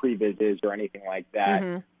previses or anything like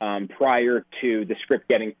that prior to the script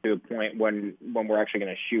getting to a point when we're actually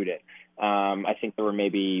going to shoot it. I think there were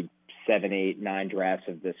maybe 7, 8, 9 drafts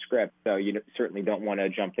of the script, so you certainly don't want to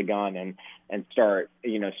jump the gun and start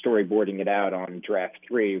storyboarding it out on draft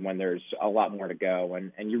 3 when there's a lot more to go,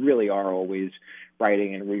 and you really are always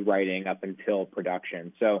writing and rewriting up until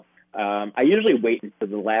production. So I usually wait until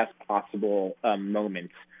the last possible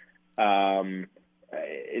moment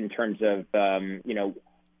in terms of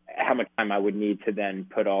how much time I would need to then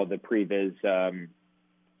put all the previs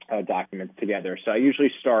documents together. So I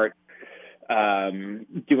usually start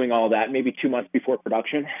doing all that maybe 2 months before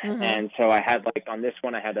production. And so I had, on this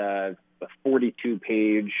one, I had a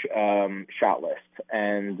 42-page shot list,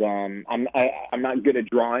 and I'm not good at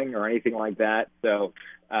drawing or anything like that. So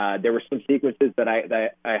there were some sequences that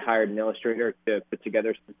I hired an illustrator to put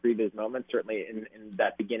together some previous moments. Certainly in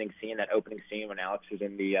that beginning scene, that opening scene when Alex is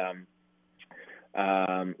in the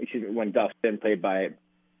when Dustin, played by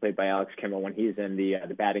played by Alex Kimmel, when he's in the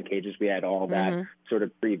batting cages. We had all that sort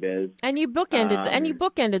of previs. And you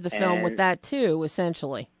bookended the film with that too,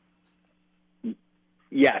 essentially.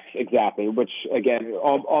 Yes, exactly. Which again,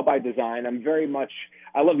 all by design.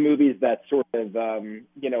 I love movies that sort of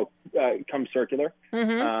come circular,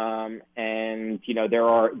 and there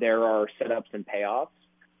are setups and payoffs,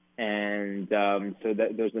 and so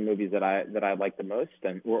those are the movies that I like the most,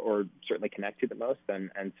 and or certainly connect to the most,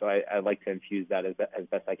 and so I like to infuse that as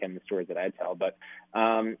best I can in the stories that I tell. But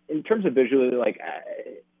in terms of visually, like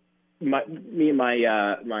me and my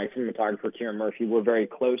cinematographer Kieran Murphy were very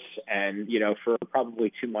close, and for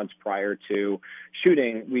probably 2 months prior to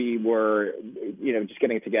shooting, we were just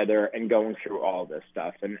getting together and going through all this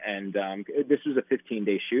stuff, and this was a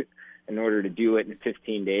 15-day shoot. In order to do it in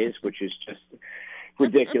 15 days, which is just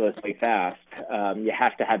ridiculously fast, you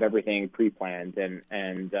have to have everything pre-planned,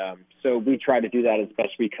 and so we tried to do that as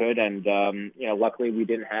best we could, and luckily we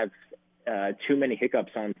didn't have too many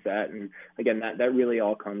hiccups on set, and again, that really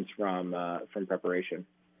all comes from preparation.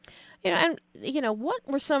 What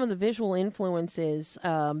were some of the visual influences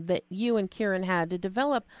that you and Kieran had to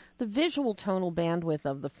develop the visual tonal bandwidth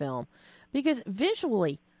of the film? Because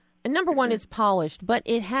visually, number one, it's polished, but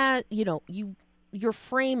it has, your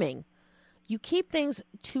framing. You keep things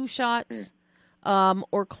 2 shots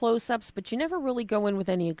or close-ups, but you never really go in with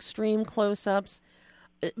any extreme close-ups.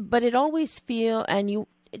 But it always and you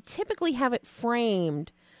typically have it framed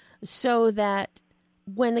so that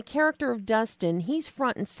when the character of Dustin, he's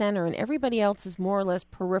front and center and everybody else is more or less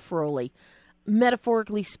peripherally,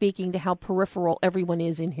 metaphorically speaking, to how peripheral everyone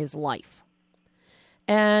is in his life.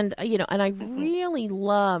 And, and I really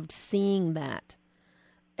loved seeing that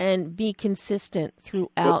and be consistent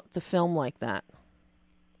throughout the film like that.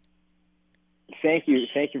 Thank you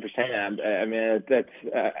for saying that. I mean,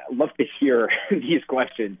 I love to hear these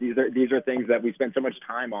questions. These are things that we spend so much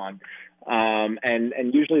time on,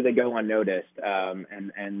 and usually they go unnoticed.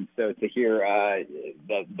 And so to hear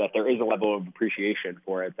that there is a level of appreciation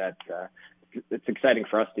for it, it's exciting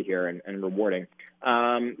for us to hear and rewarding.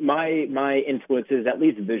 My influences, at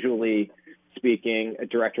least visually speaking,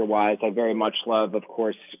 director-wise, I very much love, of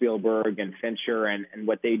course, Spielberg and Fincher, and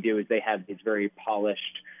what they do is they have these very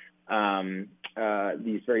polished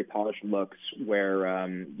looks where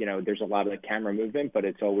there's a lot of the camera movement, but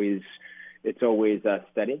it's always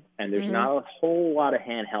steady, and there's not a whole lot of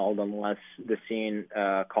handheld unless the scene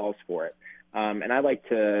calls for it. And I like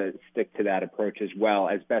to stick to that approach as well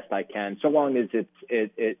as best I can, so long as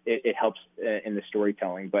it helps in the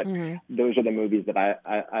storytelling. But those are the movies that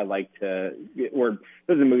I like to, or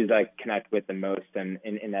those are the movies that I connect with the most, and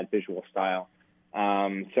in that visual style.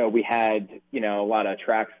 So we had, a lot of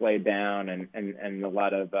tracks laid down and a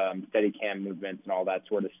lot of steady cam movements and all that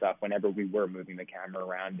sort of stuff whenever we were moving the camera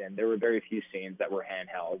around. And there were very few scenes that were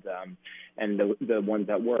handheld. And the ones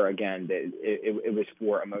that were, again, it was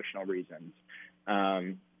for emotional reasons.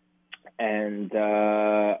 And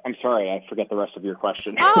I'm sorry, I forget the rest of your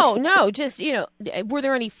question. Oh, no, just, were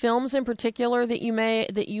there any films in particular that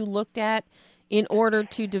you looked at in order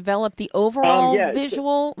to develop the overall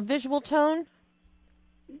visual tone?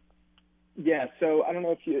 Yeah, so I don't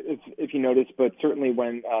know if you noticed, but certainly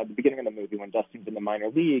when the beginning of the movie, when Dustin's in the minor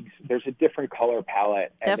leagues, there's a different color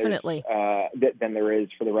palette definitely than there is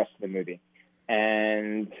for the rest of the movie.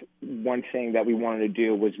 And one thing that we wanted to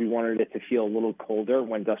do was we wanted it to feel a little colder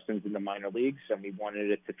when Dustin's in the minor leagues, and we wanted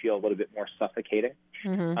it to feel a little bit more suffocating.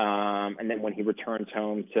 And then when he returns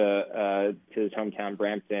home to his hometown,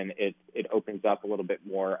 Brampton, it opens up a little bit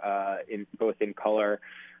more both in color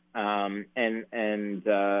and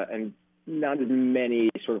not as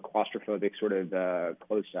many sort of claustrophobic sort of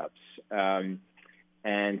close-ups.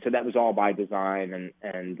 And so that was all by design.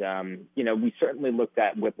 And we certainly looked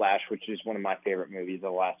at Whiplash, which is one of my favorite movies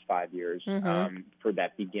of the last 5 years, for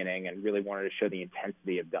that beginning, and really wanted to show the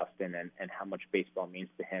intensity of Dustin and how much baseball means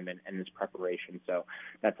to him and his preparation. So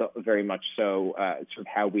that's very much so sort of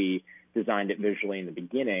how we designed it visually in the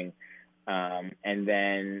beginning. And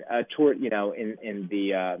then toward, in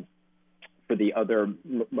the for the other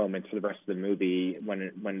moments for the rest of the movie,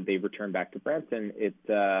 when they return back to Brampton, it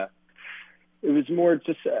was more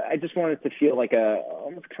just I just wanted it to feel like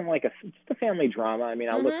almost kind of like just a family drama. I mean,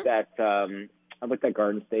 I looked at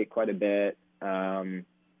Garden State quite a bit, but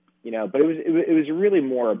it was really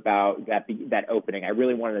more about that opening. I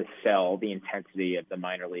really wanted to sell the intensity of the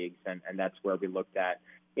minor leagues, and that's where we looked at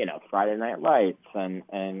Friday Night Lights and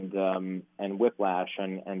Whiplash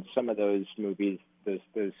and some of those movies,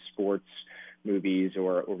 those sports movies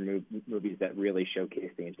or movies that really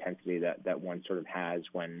showcase the intensity that one sort of has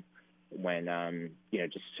when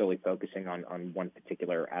just solely focusing on one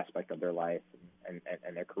particular aspect of their life. and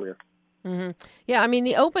their career. Mm-hmm. Yeah, I mean,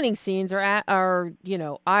 the opening scenes are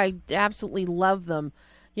I absolutely love them.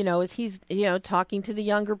 As he's, talking to the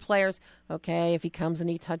younger players. Okay, if he comes and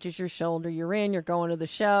he touches your shoulder, you're in. You're going to the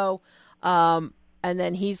show. And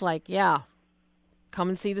then he's like, yeah, come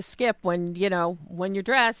and see the skip when you're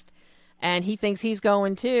dressed. And he thinks he's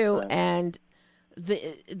going too. Right. And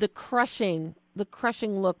the crushing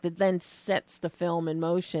look that then sets the film in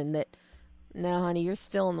motion that, no, honey, you're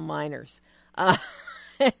still in the minors. And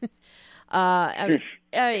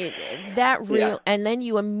then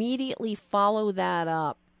you immediately follow that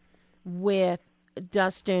up with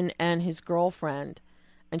Dustin and his girlfriend,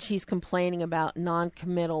 and she's complaining about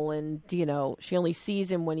non-committal, and she only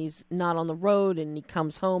sees him when he's not on the road, and he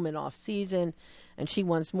comes home in off season, and she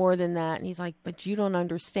wants more than that. And he's like, but you don't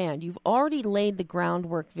understand. You've already laid the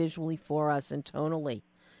groundwork visually for us and tonally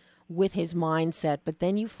with his mindset, but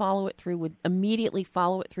then you immediately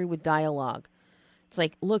follow it through with dialogue. It's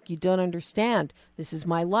like, look, you don't understand. This is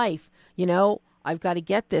my life. I've got to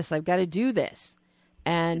get this. I've got to do this.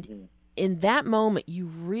 And in that moment, you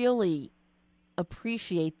really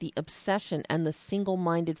appreciate the obsession and the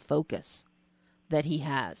single-minded focus that he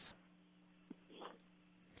has.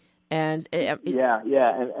 And thank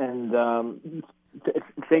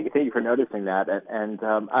you for noticing that. And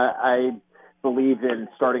I believe in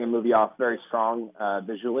starting a movie off very strong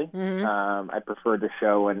visually. Mm-hmm. I prefer to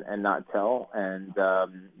show and not tell, and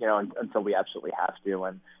until we absolutely have to.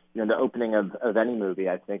 And the opening of any movie,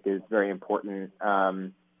 I think, is very important.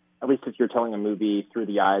 At least if you're telling a movie through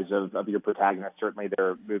the eyes of your protagonist. Certainly, there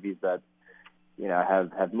are movies that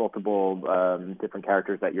have multiple different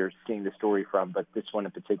characters that you're seeing the story from, but this one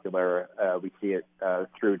in particular, we see it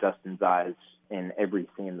through Dustin's eyes in every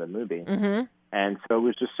scene of the movie. Mm-hmm. And so it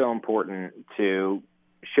was just so important to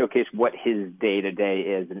showcase what his day-to-day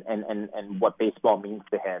is and what baseball means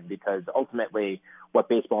to him, because ultimately what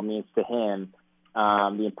baseball means to him,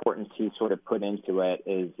 the importance he sort of put into it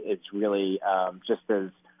is really just as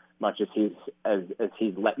much as he's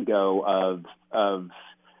let go of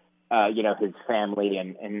his family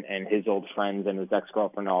and his old friends and his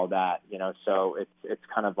ex-girlfriend and all that, so it's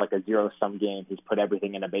kind of like a zero-sum game. He's put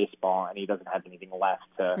everything into baseball, and he doesn't have anything left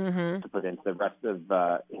to put into the rest of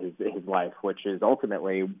his life, which is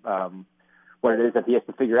ultimately what it is that he has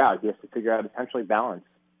to figure out. He has to figure out essentially balance.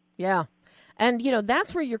 Yeah. And,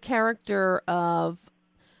 that's where your character of,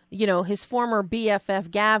 his former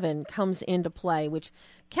BFF Gavin comes into play, which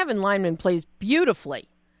Kevin Lineman plays beautifully.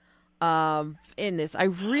 In this, I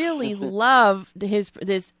really love this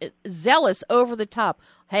zealous, over the top.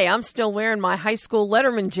 Hey, I'm still wearing my high school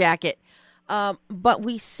Letterman jacket, but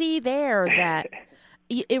we see there that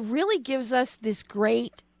it really gives us this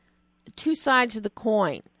great two sides of the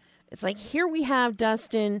coin. It's like, here we have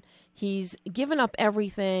Dustin. He's given up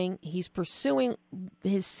everything. He's pursuing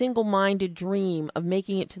his single-minded dream of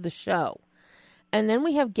making it to the show, and then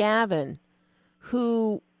we have Gavin,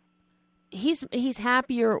 who. He's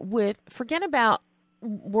happier with, forget about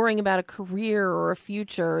worrying about a career or a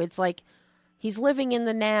future. It's like he's living in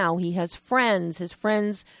the now. He has friends, his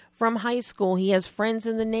friends from high school. He has friends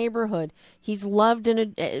in the neighborhood. He's loved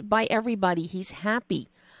by everybody. He's happy.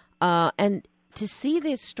 And to see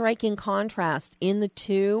this striking contrast in the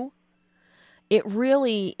two, it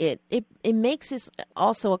really, it makes this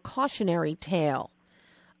also a cautionary tale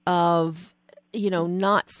of,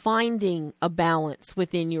 not finding a balance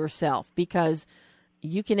within yourself, because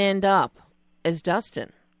you can end up as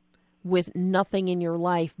Dustin with nothing in your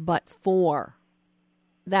life but for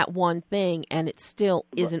that one thing, and it still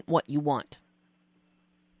isn't what you want.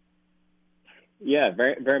 Yeah,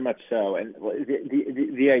 very, very much so. And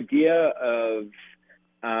the idea of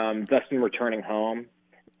Dustin returning home,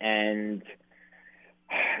 and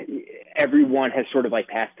everyone has sort of like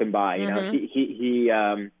passed him by.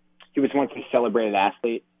 He was once a celebrated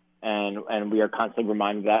athlete, and we are constantly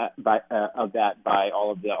reminded of that by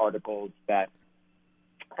all of the articles that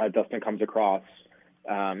Dustin comes across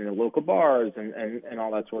in the local bars and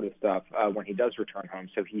all that sort of stuff when he does return home.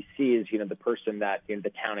 So he sees, the person that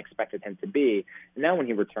the town expected him to be. And now when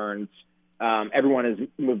he returns, everyone has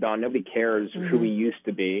moved on. Nobody cares who he used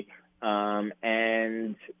to be.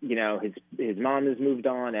 And his mom has moved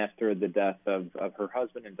on after the death of her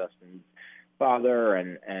husband and Dustin's father,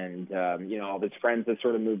 and all his friends have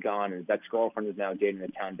sort of moved on, and his ex-girlfriend is now dating the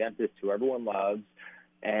town dentist who everyone loves.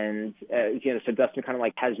 And so Dustin kind of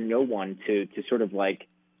like has no one to sort of like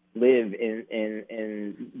live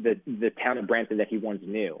in the town of Branson that he once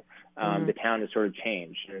knew. The town has sort of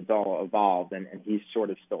changed, and it's all evolved, and he's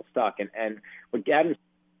sort of still stuck. And what Gavin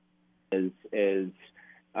is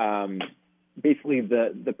basically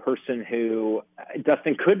the person who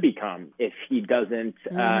Dustin could become if he doesn't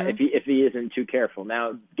if he isn't too careful.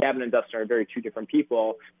 Now, Gavin and Dustin are very two different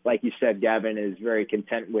people. Like you said, Gavin is very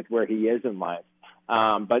content with where he is in life,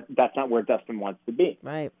 but that's not where Dustin wants to be.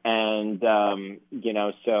 Right. And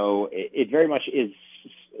so it very much is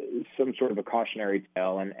some sort of a cautionary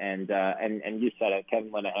tale. And you said it,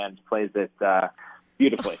 Kevin Linehan plays it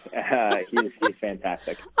beautifully. He's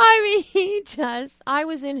fantastic. I mean, I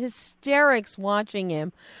was in hysterics watching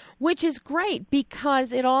him, which is great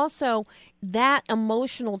because it also, that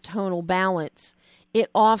emotional tonal balance, it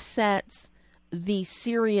offsets the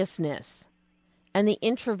seriousness and the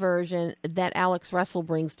introversion that Alex Russell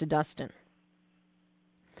brings to Dustin.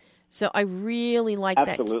 So I really like that.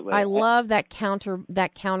 Absolutely. I love that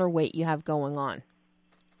counterweight you have going on.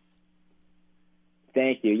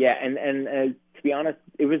 Thank you. Yeah, and to be honest,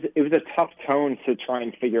 it was a tough tone to try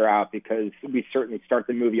and figure out because we certainly start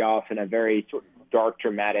the movie off in a very sort of dark,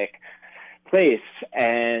 dramatic place,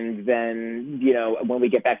 and then when we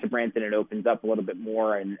get back to Brampton, it opens up a little bit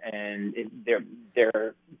more, and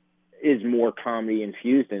there is more comedy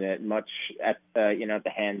infused in it, much at the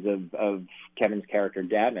hands of Kevin's character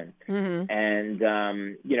Gavin, and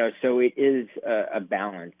so it is a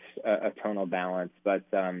balance, a tonal balance. But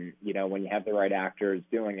when you have the right actors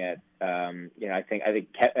doing it, I think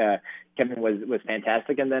Kevin was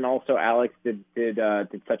fantastic, and then also Alex did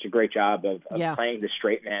such a great job of playing the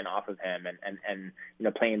straight man off of him, and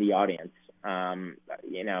playing the audience,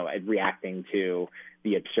 reacting to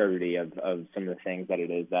the absurdity of some of the things that it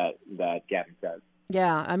is that Gavin says.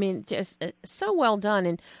 Yeah, I mean, just so well done.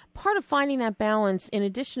 And part of finding that balance, in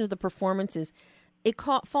addition to the performances, it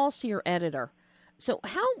falls to your editor. So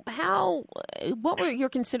what were your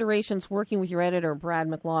considerations working with your editor, Brad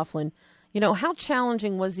McLaughlin? How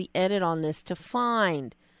challenging was the edit on this to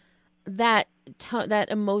find that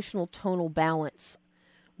emotional tonal balance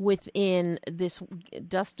within this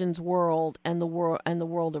Dustin's world and the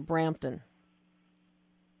world of Brampton?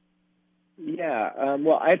 Yeah,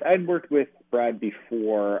 well, I'd worked with Brad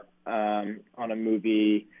before on a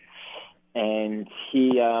movie, and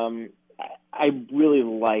he, I really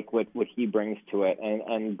like what he brings to it,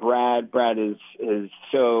 and Brad is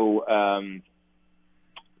so.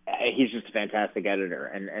 He's just a fantastic editor,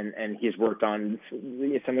 and he's worked on some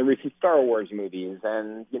of the recent Star Wars movies,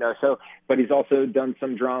 and but he's also done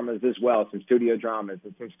some dramas as well, some studio dramas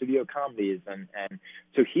and some studio comedies, and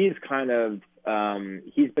so he's kind of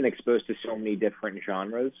he's been exposed to so many different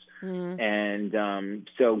genres, and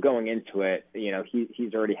so going into it,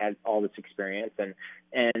 he's already had all this experience,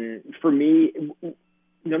 and for me,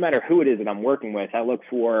 no matter who it is that I'm working with, I look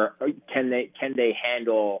for can they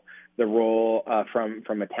handle the role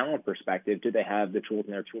from a talent perspective. Do they have the tools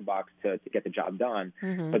in their toolbox to get the job done?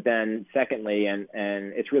 But then secondly, and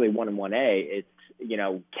it's really 1 and 1A, it's,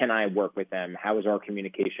 can I work with them? How is our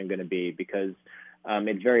communication going to be? Because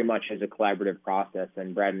it very much is a collaborative process.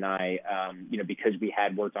 And Brad and I, because we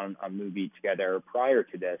had worked on a movie together prior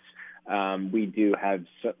to this, we do have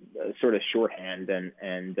sort of shorthand, and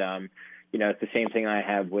it's the same thing I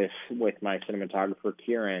have with my cinematographer,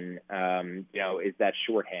 Kieran, is that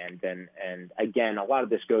shorthand. And again, a lot of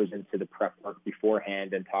this goes into the prep work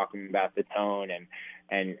beforehand and talking about the tone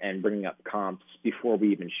and bringing up comps before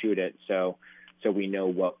we even shoot it. So we know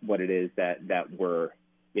what it is that we're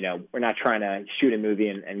not trying to shoot a movie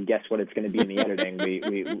and guess what it's going to be in the editing.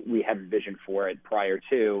 We have a vision for it prior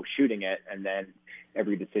to shooting it, and then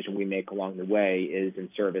every decision we make along the way is in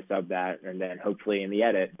service of that. And then hopefully in the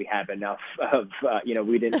edit, we have enough of,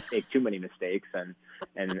 we didn't make too many mistakes, and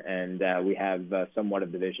we have somewhat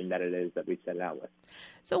of the vision that it is that we set it out with.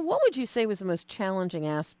 So what would you say was the most challenging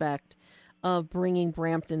aspect of bringing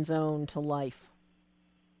Brampton's Own to life?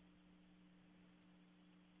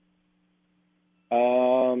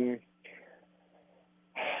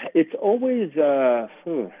 It's always,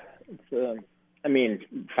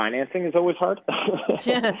 financing is always hard.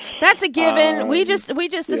 That's a given. We just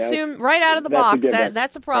assume right out of the box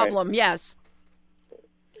that's a problem. Right. Yes.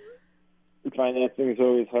 Financing is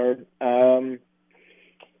always hard. The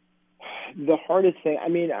hardest thing,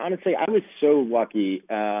 honestly, I was so lucky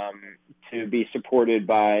to be supported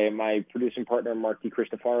by my producing partner, Mark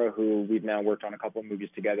DiCristofaro, who we've now worked on a couple of movies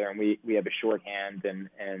together, and we have a shorthand, and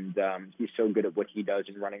he's so good at what he does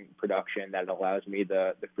in running production that it allows me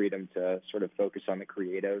the freedom to sort of focus on the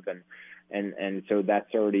creative, and so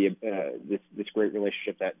that's already this great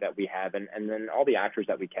relationship that we have, and then all the actors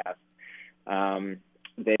that we cast.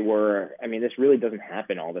 This really doesn't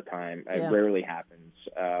happen all the time. Yeah. It rarely happens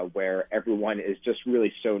where everyone is just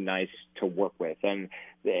really so nice to work with, and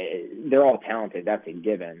they're all talented. That's a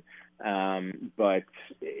given. but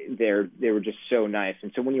they were just so nice.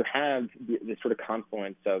 And so when you have this sort of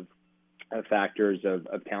confluence of factors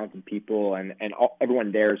of talented people and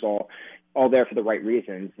everyone there is all there for the right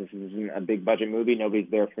reasons. This isn't a big budget movie. Nobody's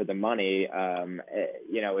there for the money. They're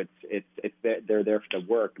there for the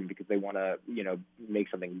work and because they want to, make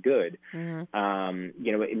something good. Mm-hmm.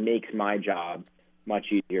 It makes my job much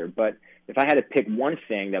easier. But if I had to pick one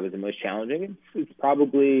thing that was the most challenging, it's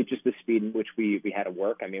probably just the speed in which we had to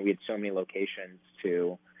work. I mean, we had so many locations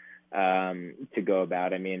to go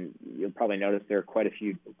about. I mean, you'll probably notice there are quite a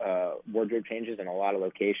few wardrobe changes in a lot of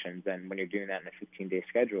locations. And when you're doing that in a 15-day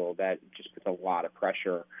schedule, that just puts a lot of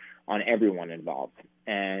pressure on everyone involved.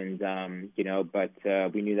 And, but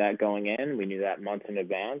we knew that going in. We knew that months in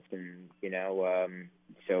advance. And,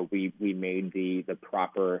 so we made the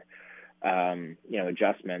proper,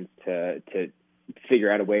 adjustments to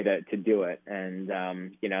figure out a way to do it. And,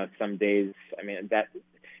 some days, I mean,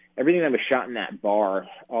 everything that was shot in that bar,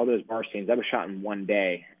 all those bar scenes, that was shot in one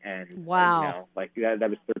day. And wow, that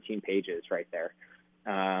was 13 pages right there.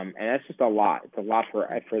 And that's just a lot. It's a lot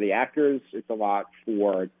for the actors. It's a lot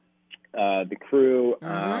for the crew.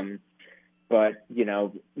 Mm-hmm. But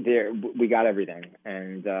we got everything,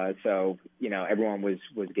 and so everyone was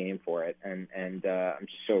game for it, and I'm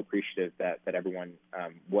just so appreciative that everyone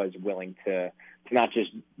was willing to not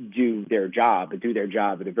just do their job, but do their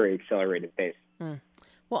job at a very accelerated pace. Mm.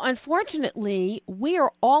 Well, unfortunately, we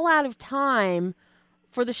are all out of time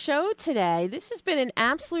for the show today. This has been an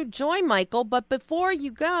absolute joy, Michael. But before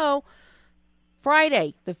you go,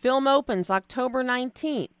 Friday, the film opens October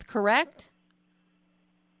 19th, correct?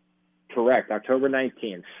 Correct, October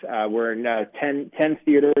 19th. We're in 10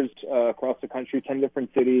 theaters across the country, 10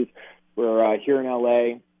 different cities. We're here in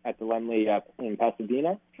L.A. at the Laemmle in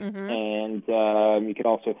Pasadena. Mm-hmm. And you can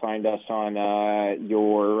also find us on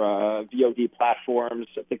your VOD platforms.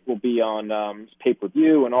 I think we'll be on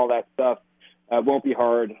pay-per-view and all that stuff. It won't be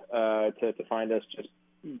hard to find us. Just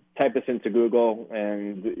type us into Google,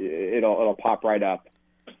 and it'll pop right up.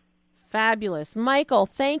 Fabulous. Michael,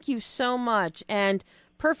 thank you so much. And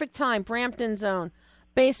perfect time, Brampton Zone,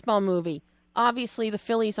 baseball movie. Obviously, the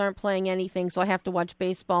Phillies aren't playing anything, so I have to watch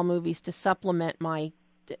baseball movies to supplement my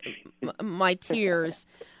tears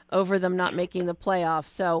over them not making the playoffs.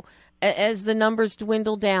 So as the numbers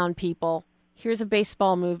dwindle down, people, here's a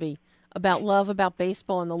baseball movie about love, about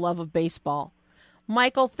baseball, and the love of baseball.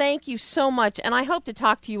 Michael, thank you so much, and I hope to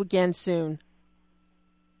talk to you again soon.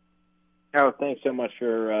 Oh, thanks so much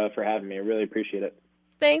for having me. I really appreciate it.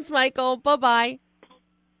 Thanks, Michael. Bye-bye.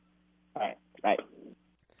 All right. Bye.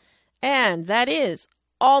 And that is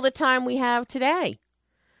all the time we have today.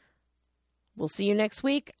 We'll see you next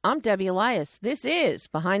week. I'm Debbie Elias. This is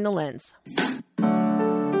Behind the Lens.